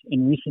 but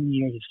in recent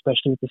years,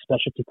 especially with the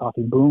specialty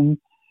coffee boom,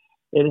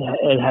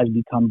 it has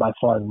become by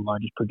far the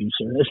largest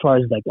producer as far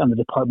as like on the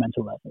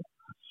departmental level.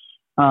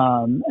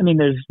 I mean,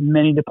 there's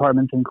many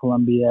departments in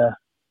Colombia.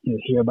 You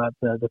hear about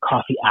the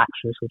coffee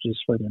axis, which is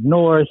further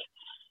north.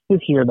 You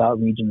hear about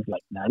regions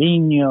like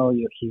Nariño.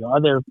 You hear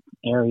other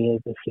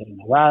areas of Sierra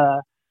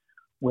Nevada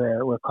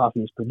where coffee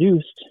is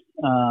produced.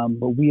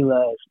 But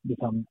Huila has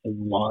become a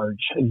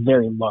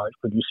very large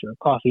producer of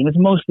coffee, and it's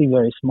mostly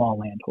very small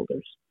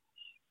landholders.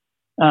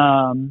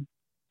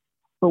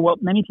 But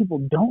what many people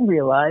don't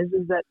realize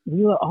is that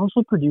Huila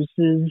also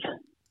produces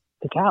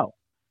cacao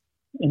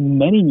in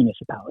many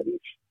municipalities.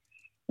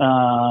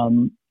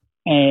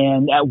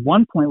 And at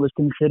one point was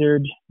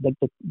considered like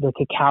the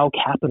cacao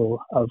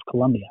capital of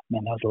Colombia.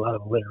 Man, that was a lot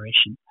of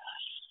alliteration.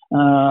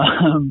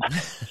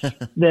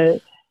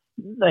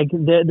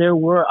 There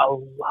were a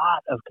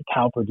lot of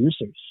cacao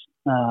producers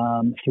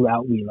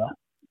throughout Huila.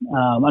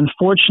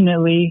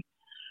 Unfortunately,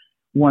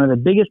 one of the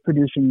biggest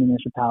producing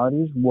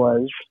municipalities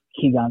was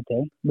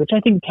Gigante, which I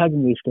think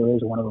technically still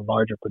is one of the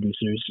larger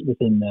producers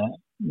within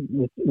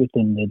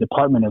the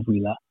department of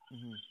Huila.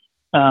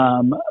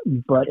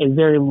 But a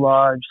very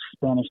large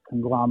Spanish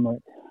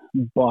conglomerate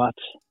bought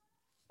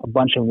a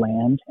bunch of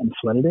land and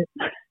flooded it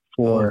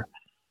for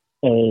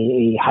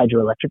a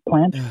hydroelectric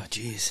plant. Oh,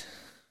 jeez.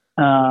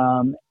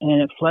 And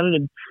it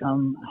flooded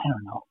some, I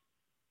don't know,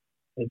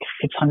 like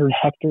 600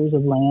 hectares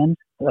of land,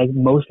 like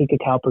mostly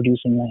cacao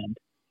producing land.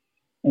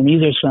 And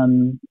these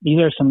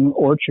are some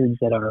orchards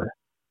that are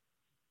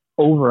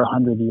over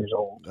 100 years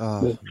old,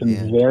 with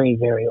some very,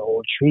 very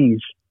old trees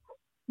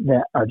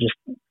that are just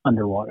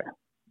underwater.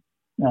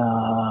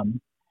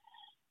 And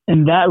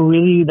that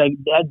really,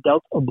 that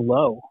dealt a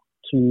blow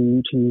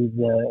to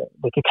the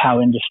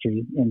cacao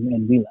industry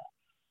in Huila.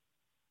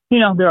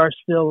 There are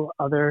still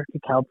other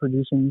cacao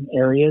producing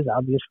areas,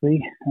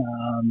 obviously.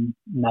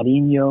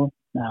 Nariño,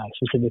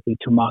 specifically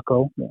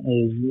Tumaco,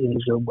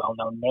 is a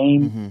well-known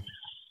name.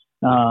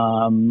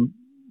 Mm-hmm.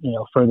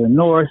 Further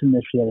north in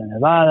the Sierra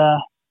Nevada,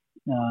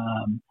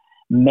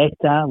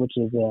 Meta, which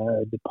is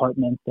a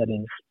department that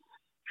is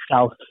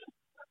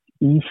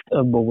southeast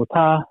of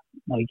Bogota,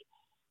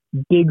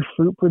 big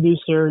fruit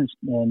producer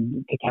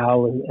and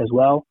cacao as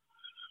well.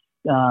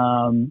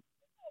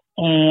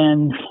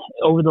 And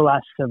over the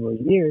last several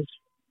years,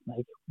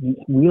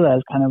 Huila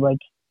has kind of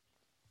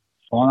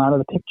fallen out of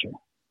the picture,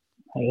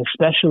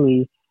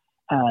 especially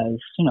as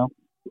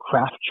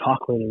craft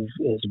chocolate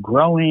is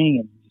growing,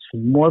 and you see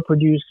more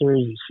producers,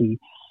 you see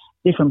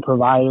different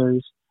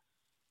providers.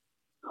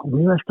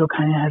 Huila still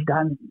kind of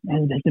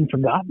has been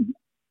forgotten.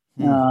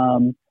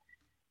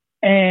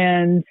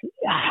 And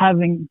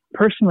having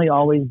personally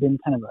always been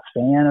kind of a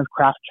fan of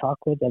craft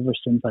chocolate ever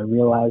since I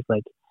realized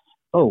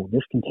oh,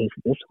 this can taste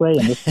this way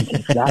and this can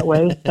taste that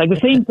way. The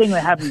same thing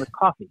that happened with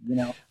coffee,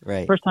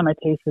 Right. First time I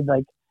tasted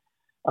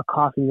a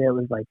coffee that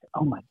was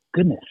oh my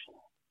goodness,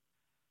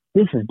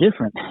 this is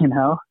different,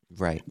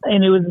 Right.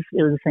 And it was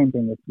the same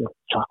thing with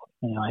chocolate.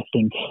 I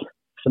think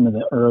some of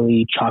the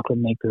early chocolate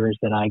makers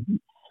that I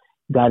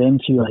got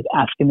into, like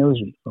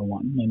Askinosie for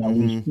one,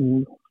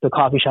 the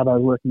coffee shop I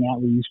was working at,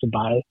 we used to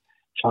buy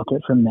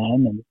chocolate from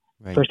them. And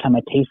right. First time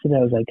I tasted it, I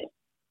was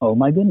oh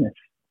my goodness,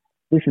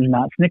 this is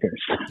not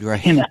Snickers.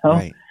 Right.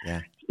 Right.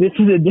 Yeah. This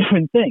is a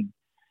different thing.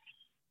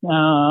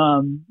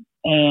 And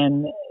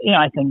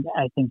I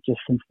think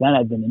just since then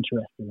I've been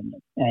interested in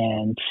it,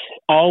 and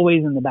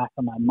always in the back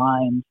of my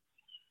mind,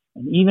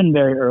 and even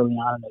very early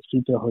on in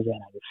Osito Jose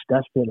and I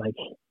discussed it,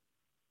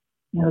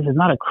 this is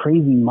not a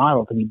crazy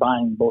model to be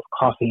buying both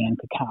coffee and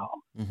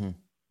cacao. Mm-hmm.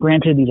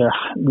 Granted,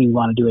 we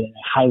want to do it in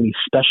a highly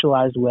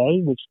specialized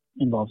way, which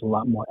involves a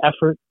lot more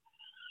effort.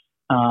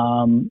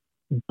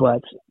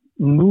 But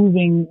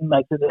moving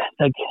the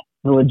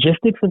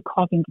logistics of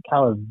coffee and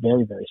cacao are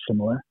very, very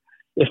similar,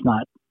 if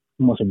not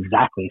almost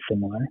exactly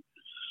similar.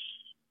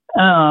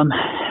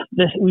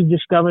 We've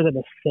discovered that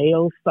the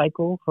sales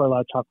cycle for a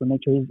lot of chocolate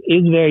makers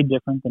is very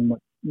different than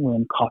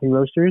when coffee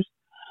roasters.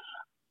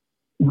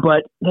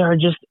 But there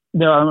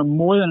are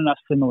more than enough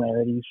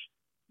similarities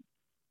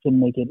to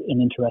make it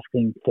an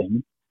interesting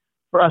thing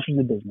for us as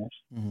a business.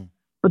 Mm-hmm.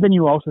 But then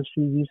you also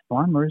see these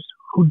farmers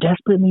who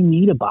desperately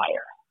need a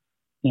buyer,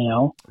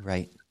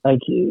 Right.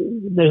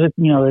 There's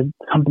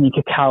a company,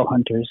 Cacao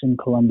Hunters in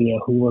Colombia,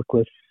 who work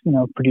with,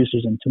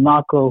 producers in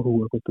Tumaco, who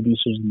work with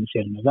producers in the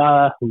Sierra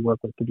Nevada, who work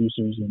with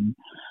producers in,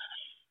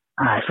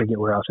 I forget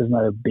where else. There's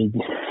another big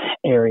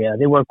area.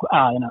 They work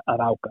in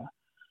Arauca.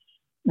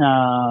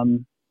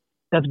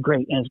 That's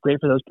great. And it's great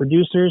for those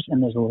producers.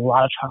 And there's a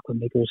lot of chocolate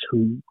makers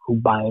who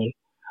buy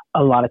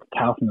a lot of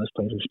cacao from those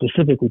places,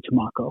 specifically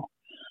Tumaco.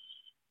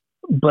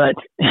 But,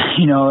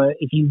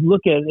 if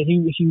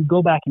you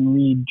go back and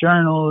read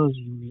journals,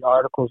 you read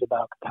articles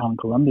about cacao in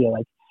Colombia,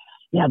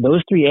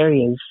 those three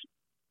areas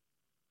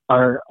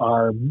are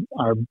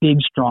big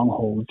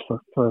strongholds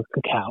for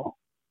cacao.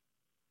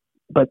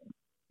 But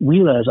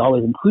Huila is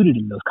always included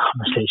in those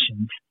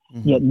conversations,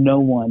 Mm-hmm. yet no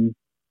one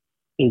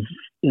is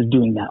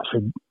doing that for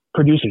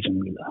producers in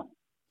Huila.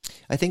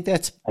 I think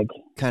that's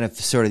kind of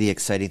sort of the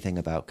exciting thing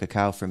about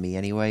cacao for me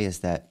anyway, is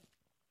that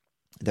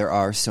there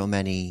are so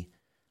many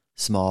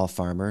small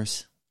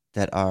farmers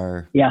that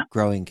are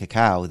growing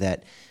cacao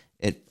that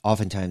it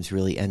oftentimes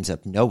really ends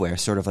up nowhere,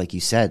 sort of like you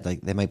said,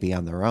 they might be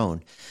on their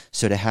own.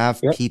 So to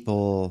have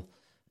people,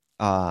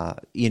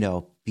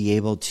 be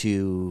able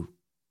to,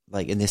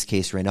 in this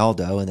case,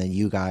 Reynaldo, and then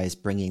you guys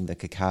bringing the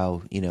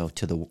cacao,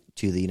 to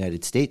the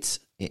United States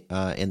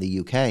and the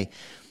UK,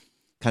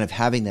 kind of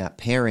having that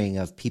pairing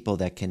of people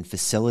that can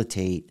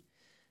facilitate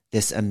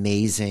this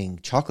amazing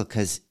chocolate,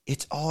 because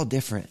it's all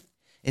different.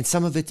 And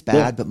some of it's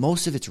bad, but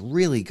most of it's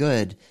really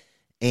good.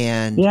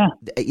 And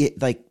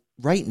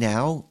right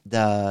now,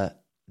 the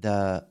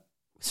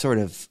sort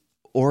of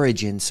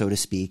origin, so to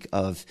speak,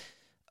 of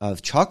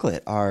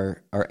chocolate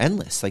are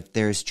endless.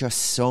 There's just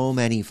so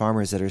many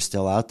farmers that are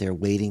still out there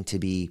waiting to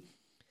be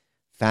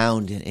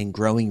found in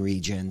growing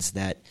regions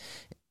that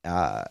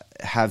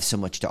have so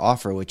much to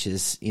offer, which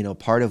is,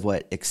 part of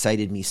what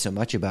excited me so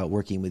much about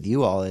working with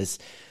you all is,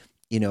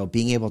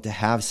 being able to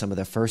have some of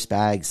the first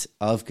bags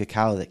of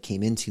cacao that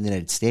came into the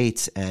United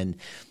States and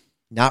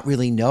not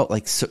really know,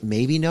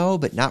 maybe know,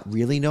 but not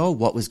really know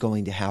what was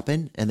going to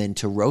happen. And then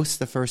to roast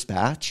the first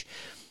batch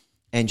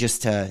and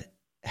just to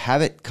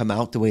have it come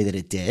out the way that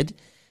it did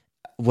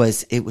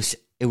was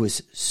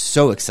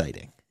so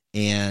exciting.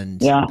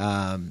 And,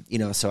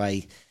 so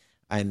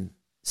I'm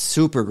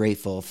super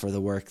grateful for the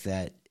work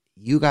that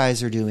you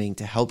guys are doing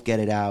to help get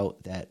it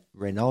out, that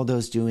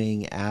Reynaldo's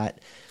doing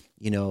at,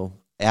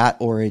 at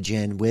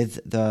origin with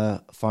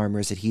the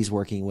farmers that he's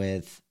working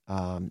with.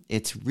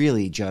 It's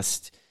really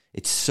just,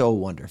 it's so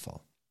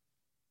wonderful.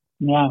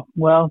 Yeah.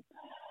 Well,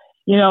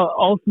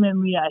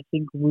 ultimately, I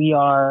think we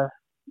are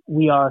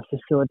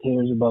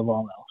facilitators above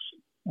all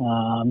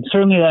else.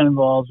 Certainly that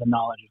involves a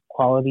knowledge of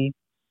quality.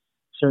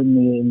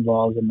 Certainly it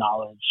involves a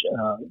knowledge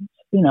of,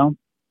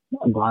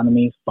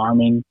 agronomy,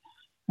 farming,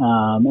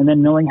 and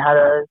then knowing how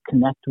to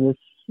connect with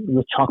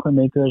chocolate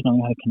makers,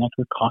 knowing how to connect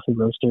with coffee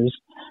roasters.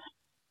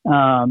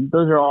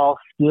 Those are all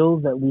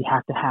skills that we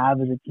have to have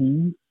as a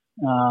team.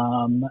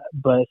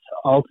 But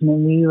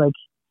ultimately, like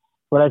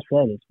what I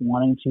said, it's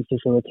wanting to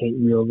facilitate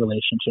real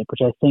relationship,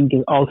 which I think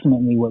is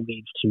ultimately what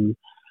leads to, you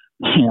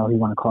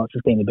want to call it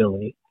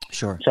sustainability.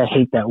 Sure. So I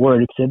hate that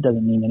word because it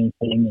doesn't mean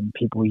anything, and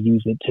people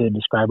use it to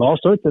describe all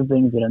sorts of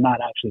things that are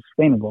not actually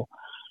sustainable.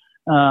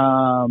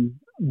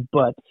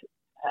 But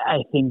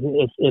I think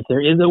if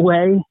there is a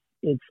way,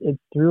 it's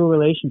through a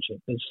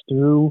relationship. It's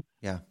through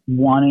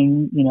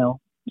wanting,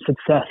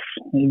 success,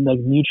 like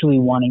mutually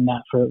wanting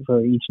that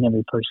for each and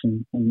every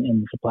person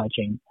in the supply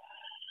chain.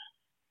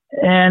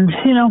 And,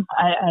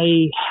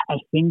 I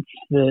think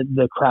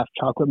the craft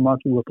chocolate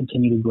market will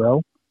continue to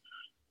grow.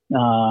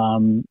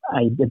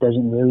 It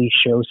doesn't really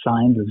show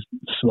signs of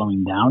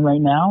slowing down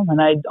right now.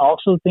 And I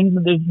also think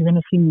that you're going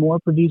to see more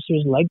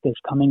producers like this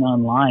coming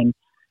online,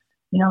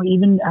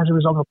 even as a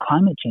result of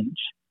climate change.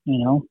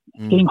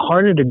 It's getting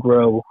harder to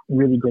grow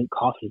really great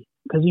coffee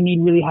because you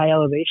need really high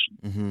elevation.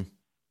 Mm-hmm.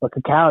 But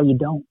cacao, you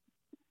don't.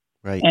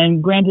 Right.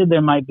 And granted,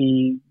 there might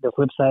be the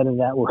flip side of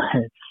that where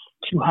it's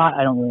too hot.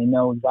 I don't really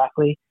know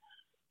exactly.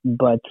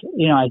 But,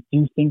 I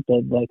do think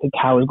that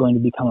cacao is going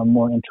to become a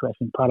more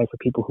interesting product for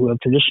people who have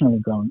traditionally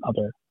grown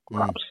other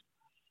crops.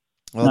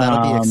 Well,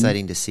 that'll be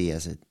exciting to see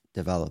as it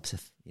develops,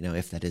 if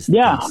that is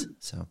the case.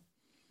 So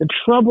the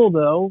trouble,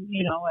 though,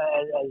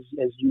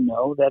 as you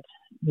know, that,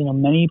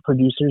 many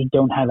producers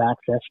don't have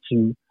access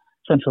to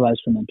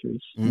centralized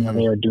fermenters. Mm-hmm.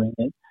 They are doing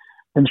it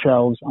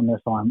themselves on their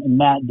farm. And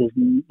that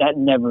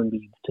never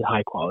leads to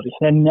high quality.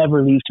 That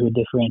never leads to a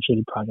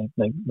differentiated product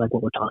like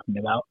what we're talking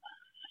about.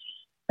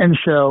 And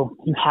so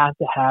you have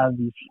to have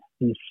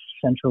these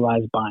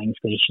centralized buying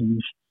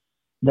stations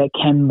that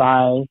can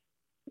buy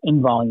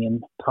in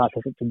volume,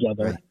 process it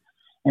together,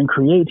 and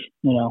create,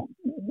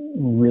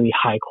 really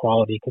high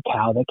quality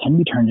cacao that can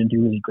be turned into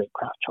really great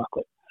craft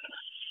chocolate.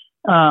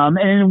 And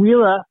in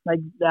Huila,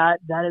 like that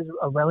is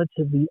a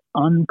relatively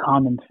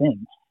uncommon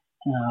thing.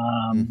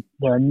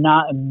 There are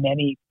not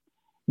many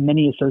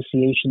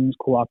associations,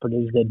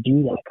 cooperatives that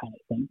do that kind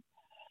of thing.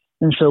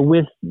 And so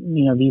with,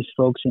 these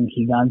folks in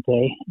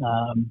Gigante,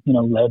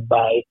 led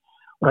by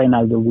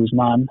Reynaldo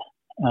Guzman,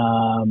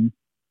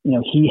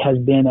 he has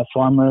been a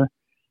farmer.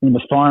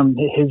 The farm,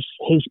 his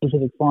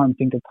specific farm,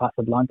 Finca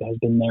Casablanca, has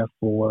been there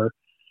for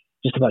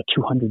just about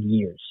 200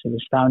 years. It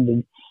was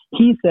founded,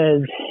 he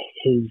says,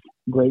 his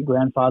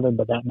great-grandfather,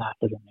 but that math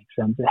doesn't make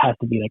sense. It has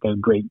to be like a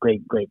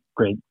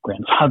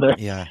great-great-great-great-grandfather.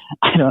 Yeah.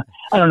 I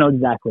don't know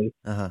exactly.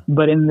 Uh-huh.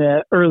 But in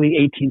the early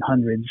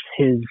 1800s,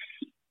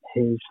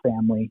 his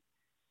family,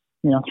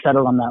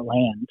 settled on that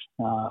land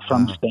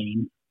from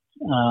Spain.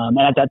 And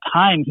at that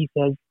time, he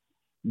says,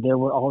 there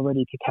were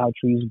already cacao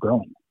trees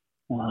growing.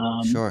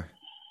 Sure.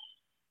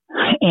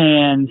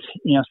 And,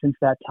 since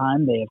that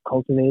time, they have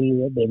cultivated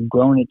it. They've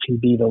grown it to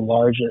be the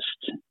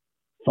largest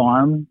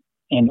farm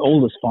and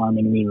oldest farm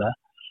in Huila.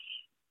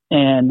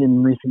 And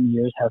in recent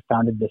years have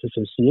founded this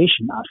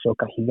association,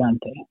 Azoka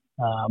Gigante,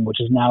 which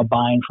is now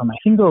buying from, I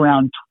think,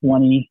 around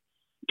 20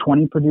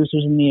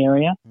 producers in the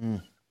area.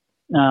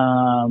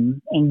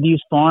 And these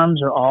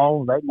farms are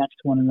all right next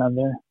to one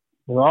another.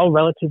 They're all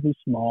relatively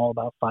small,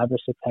 about 5 or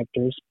 6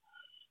 hectares.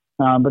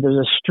 But there's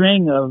a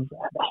string of,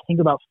 I think,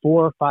 about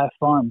 4 or 5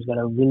 farms that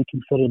are really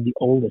considered the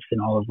oldest in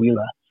all of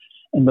Huila.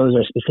 And those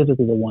are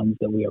specifically the ones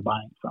that we are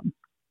buying from.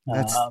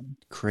 That's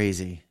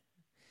crazy.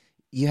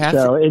 Go ahead.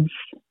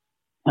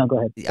 I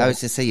was going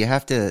to say, you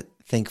have to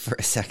think for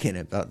a second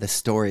about the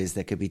stories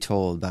that could be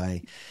told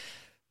by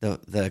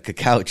the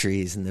cacao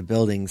trees and the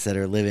buildings that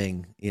are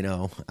living,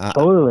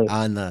 totally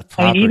on the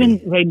property. I mean,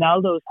 even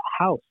Reynaldo's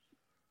house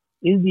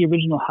is the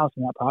original house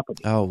on that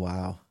property. Oh,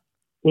 wow.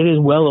 It is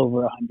well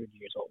over 100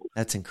 years old.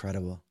 That's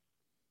incredible.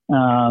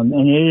 And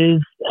it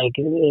is like,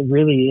 it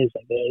really is.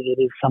 Like, it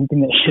is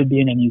something that should be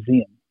in a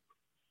museum.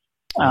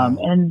 Wow.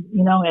 And,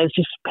 it's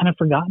just kind of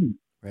forgotten.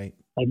 Right.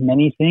 Like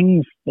many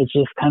things, it's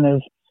just kind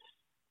of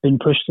been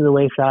pushed to the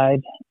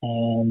wayside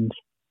and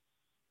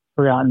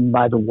forgotten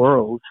by the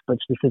world, but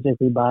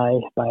specifically by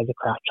the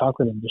craft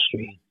chocolate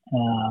industry.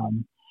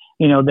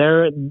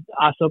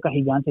 Azoka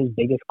Gigante's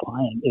biggest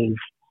client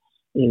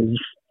is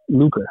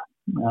Luker,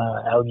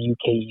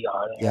 Luker.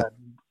 They're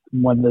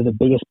one of the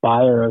biggest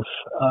buyer of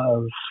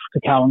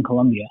cacao in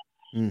Colombia.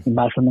 And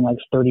buy something like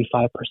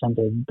 35%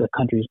 of the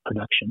country's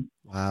production.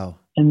 Wow.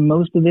 And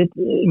most of it,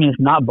 it's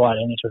not bought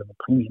at any sort of a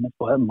premium. It's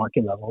bought at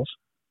market levels.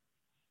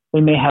 They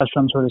may have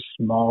some sort of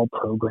small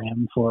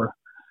program for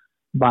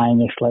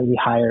buying a slightly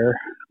higher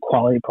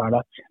quality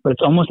product, but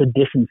it's almost a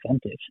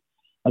disincentive.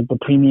 Like the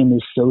premium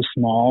is so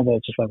small that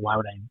it's just like, why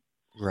would I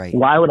Right.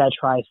 Why would I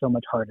try so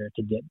much harder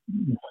to get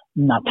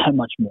not that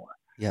much more?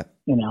 Yeah.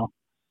 You know?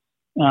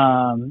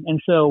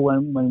 And so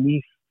when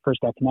we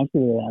first got connected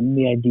with them,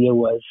 the idea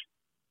was,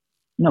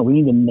 no, we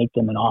need to make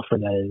them an offer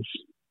that is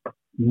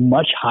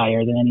much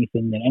higher than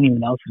anything that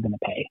anyone else is going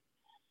to pay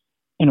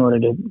in order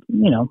to,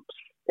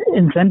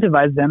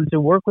 incentivize them to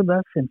work with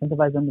us,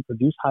 incentivize them to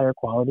produce higher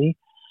quality.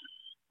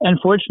 And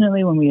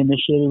fortunately, when we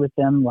initiated with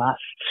them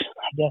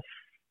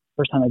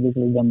first time I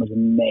visited them was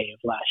in May of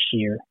last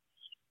year.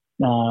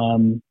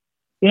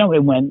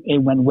 It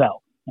went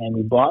well, and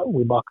we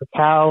bought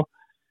cacao.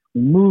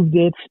 We moved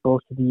it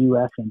both to the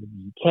U.S. and to the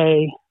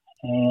U.K.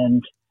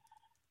 And,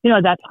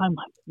 at that time,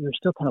 we were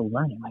still kind of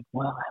learning, like,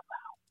 well,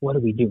 what are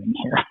we doing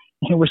here?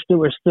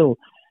 We're still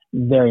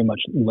very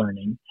much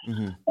learning.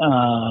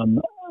 Mm-hmm.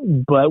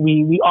 But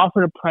we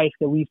offered a price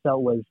that we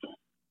felt was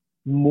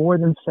more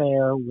than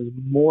fair, was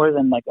more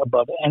than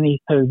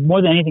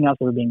more than anything else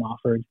that was being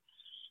offered,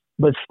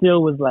 but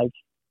still was like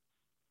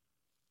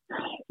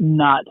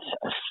not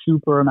a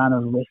super amount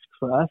of risk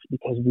for us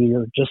because we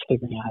were just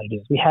figuring out how to do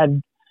this.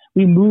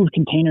 We moved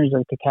containers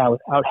of cacao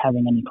without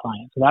having any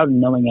clients, without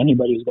knowing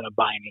anybody who's going to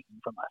buy anything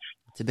from us.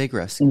 It's a big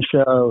risk. And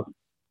so,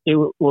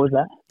 what was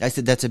that? I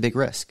said that's a big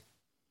risk.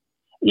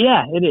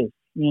 Yeah, it is.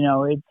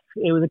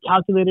 It was a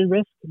calculated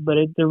risk, but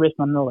it's a risk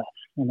nonetheless.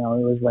 It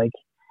was like,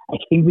 I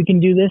think we can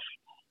do this,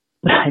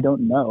 but I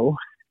don't know.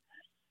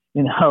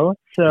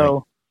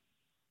 So,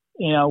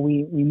 right.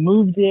 We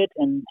moved it,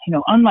 and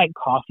unlike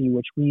coffee,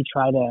 which we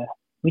try to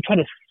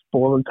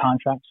forward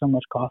contract so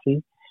much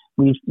coffee.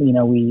 We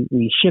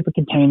ship a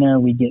container,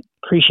 we get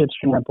pre-shipped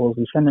samples,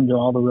 we send them to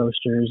all the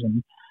roasters,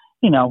 and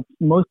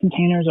most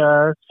containers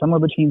are somewhere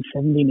between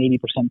 70 and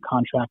 80%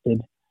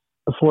 contracted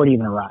before it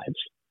even arrives.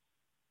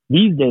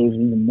 These days,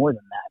 even more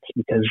than that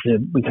because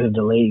of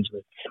delays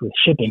with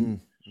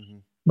shipping. Mm-hmm.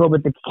 But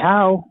with the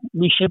cacao,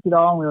 we shipped it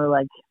all, and we were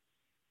like,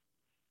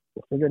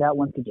 we'll figure it out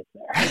once it gets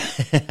there.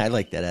 I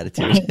like that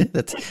attitude.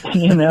 That's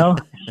and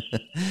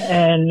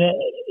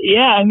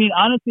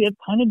honestly, it's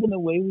kind of been the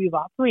way we've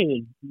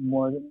operated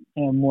more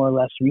or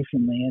less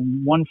recently.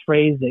 And one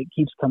phrase that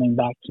keeps coming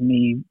back to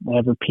me, that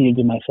I've repeated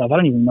to myself, I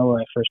don't even know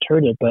where I first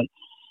heard it, but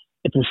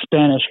it's a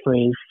Spanish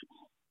phrase,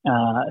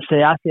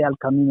 se hace el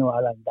camino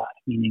al andar,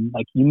 meaning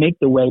like you make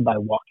the way by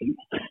walking.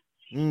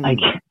 Like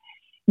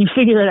you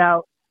figure it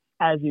out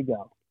as you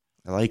go.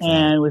 I like that.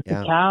 And with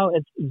cacao,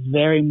 it's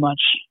very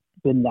much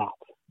been that.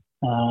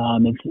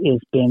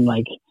 It's been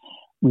like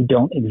we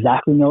don't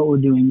exactly know what we're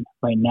doing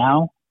right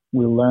now.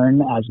 We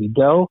learn as we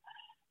go,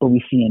 but we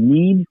see a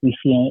need. We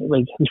see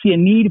a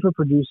need for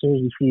producers.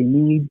 We see a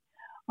need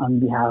on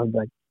behalf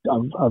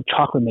of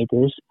chocolate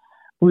makers.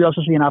 We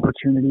also see an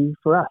opportunity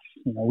for us.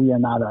 We are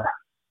not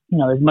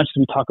as much as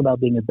we talk about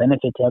being a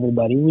benefit to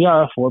everybody, we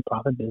are a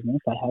for-profit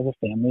business. I have a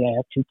family. I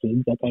have 2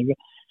 kids. I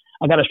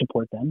got to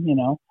support them.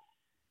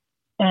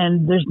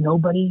 And there's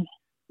nobody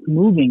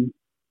moving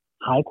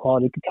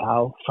high-quality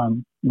cacao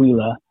from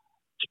Huila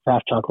to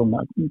craft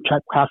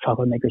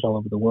chocolate makers all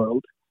over the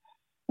world.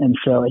 And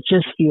so it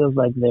just feels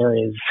like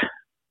there's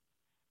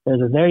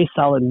a very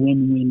solid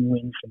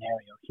win-win-win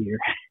scenario here,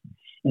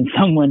 and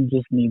someone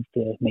just needs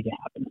to make it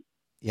happen.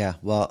 Yeah,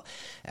 well,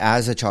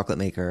 as a chocolate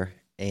maker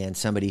and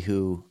somebody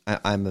who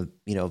I'm a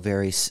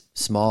very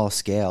small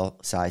scale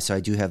size, so I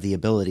do have the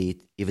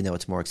ability, even though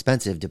it's more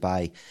expensive, to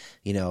buy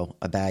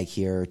a bag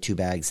here or 2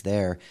 bags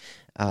there.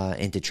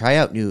 And to try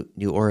out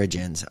new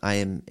origins. I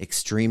am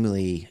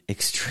extremely,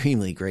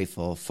 extremely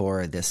grateful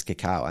for this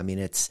cacao. I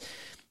mean,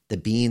 the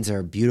beans are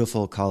a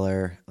beautiful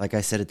color. Like I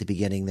said at the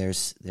beginning,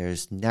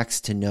 there's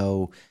next to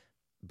no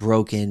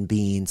broken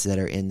beans that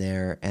are in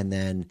there. And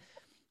then,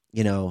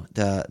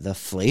 the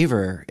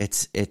flavor,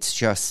 it's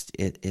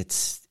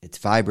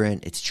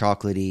vibrant, it's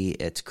chocolatey,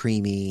 it's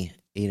creamy,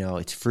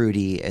 it's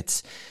fruity,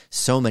 it's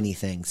so many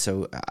things.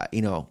 So,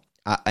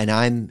 and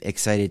I'm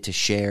excited to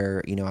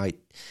share,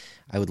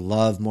 I would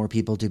love more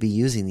people to be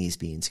using these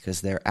beans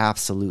because they're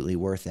absolutely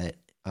worth it.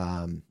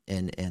 And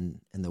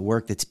the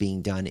work that's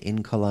being done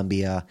in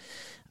Colombia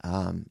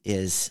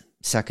is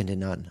second to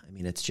none. I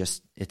mean,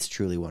 it's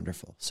truly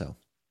wonderful. So,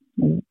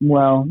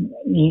 well,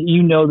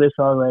 you know this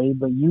already,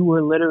 but you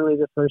were literally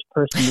the first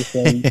person to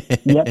say,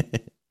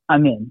 "Yep,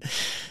 I'm in."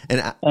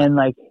 And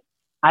like,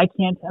 I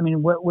can't. I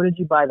mean, what did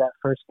you buy that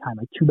first time?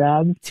 Like 2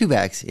 bags? 2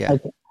 bags, yeah.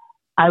 Like,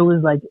 I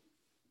was like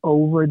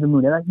over the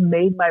moon. It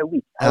made my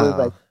week. I was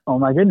like, oh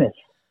my goodness,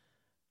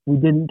 we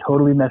didn't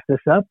totally mess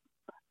this up.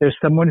 There's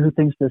someone who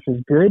thinks this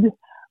is good.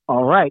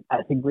 All right,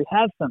 I think we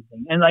have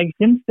something. And like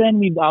since then,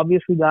 we've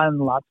obviously gotten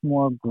lots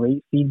more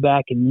great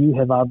feedback, and you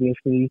have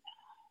obviously,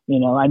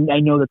 I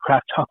know the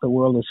craft chocolate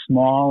world is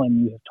small, and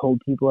you have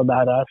told people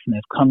about us, and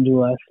they've come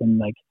to us, and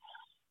like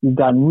we've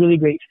gotten really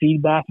great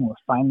feedback, and we're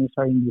finally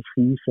starting to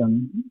see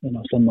some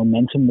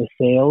momentum with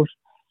sales.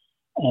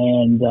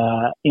 And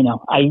I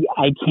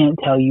can't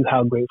tell you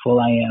how grateful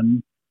I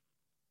am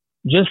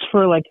just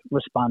for like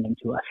responding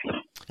to us,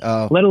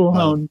 let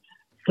alone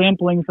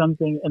sampling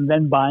something and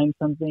then buying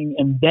something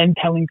and then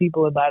telling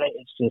people about it.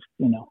 It's just,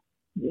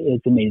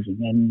 it's amazing.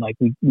 And like,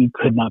 we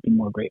could not be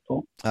more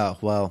grateful. Oh,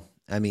 well,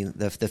 I mean,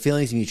 the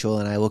feeling's mutual,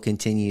 and I will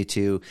continue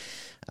to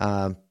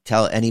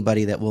tell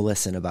anybody that will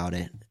listen about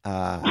it.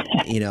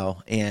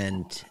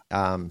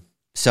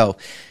 So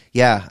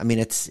yeah, I mean,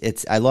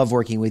 it's, I love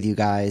working with you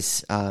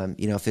guys.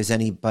 If there's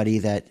anybody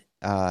that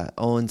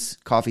owns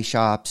coffee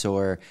shops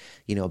or,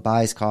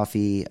 buys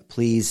coffee,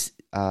 please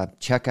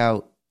check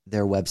out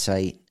their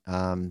website.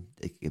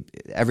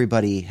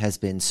 Everybody has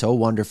been so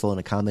wonderful and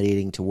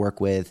accommodating to work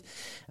with.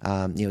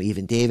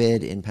 Even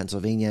David in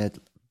Pennsylvania,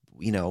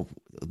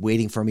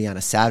 waiting for me on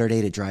a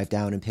Saturday to drive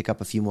down and pick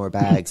up a few more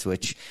bags,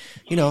 which,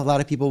 a lot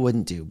of people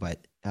wouldn't do,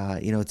 but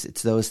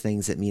it's those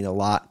things that mean a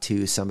lot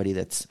to somebody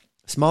that's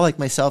small like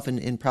myself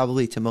and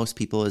probably to most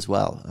people as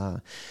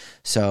well.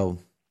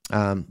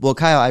 Well,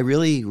 Kyle, I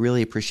really,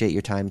 really appreciate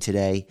your time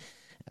today.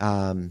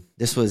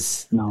 This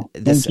was, no,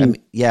 this, I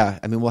mean, yeah,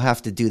 I mean, we'll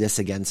have to do this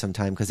again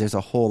sometime because there's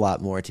a whole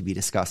lot more to be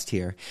discussed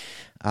here.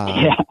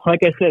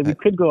 Like I said, we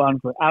could go on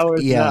for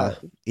hours. Yeah. And hours.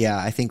 Yeah.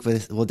 I think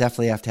we'll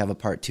definitely have to have a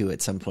part 2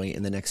 at some point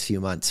in the next few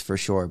months for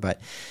sure.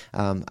 But,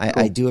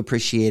 I do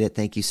appreciate it.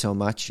 Thank you so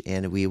much.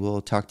 And we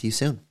will talk to you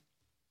soon.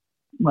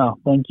 Well,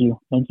 thank you.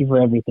 Thank you for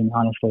everything,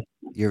 honestly.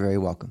 You're very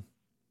welcome.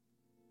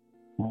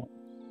 All right.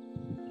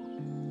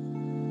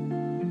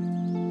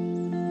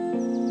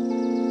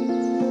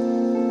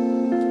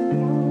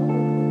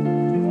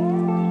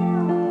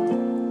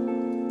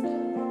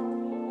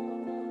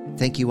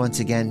 Thank you once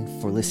again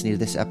for listening to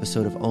this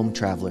episode of Om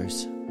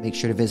Travelers. Make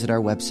sure to visit our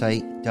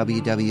website,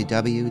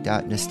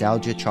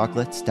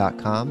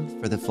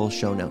 www.nostalgiachocolates.com, for the full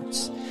show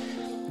notes.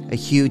 A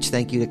huge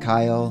thank you to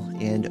Kyle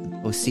and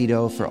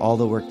Osito for all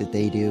the work that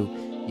they do.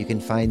 You can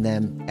find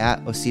them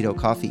at Osito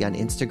Coffee on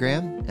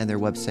Instagram, and their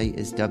website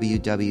is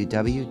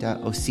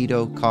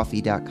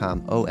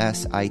www.ositocoffee.com,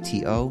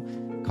 O-S-I-T-O,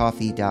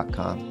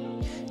 coffee.com.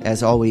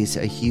 As always,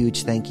 a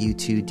huge thank you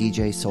to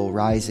DJ Soul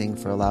Rising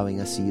for allowing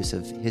us the use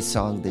of his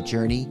song, The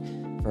Journey,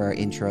 for our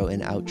intro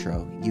and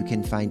outro. You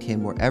can find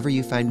him wherever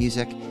you find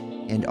music,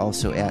 and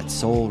also at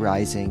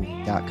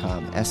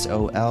soulrising.com,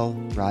 S-O-L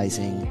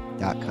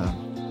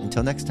rising.com.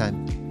 Until next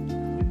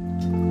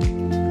time.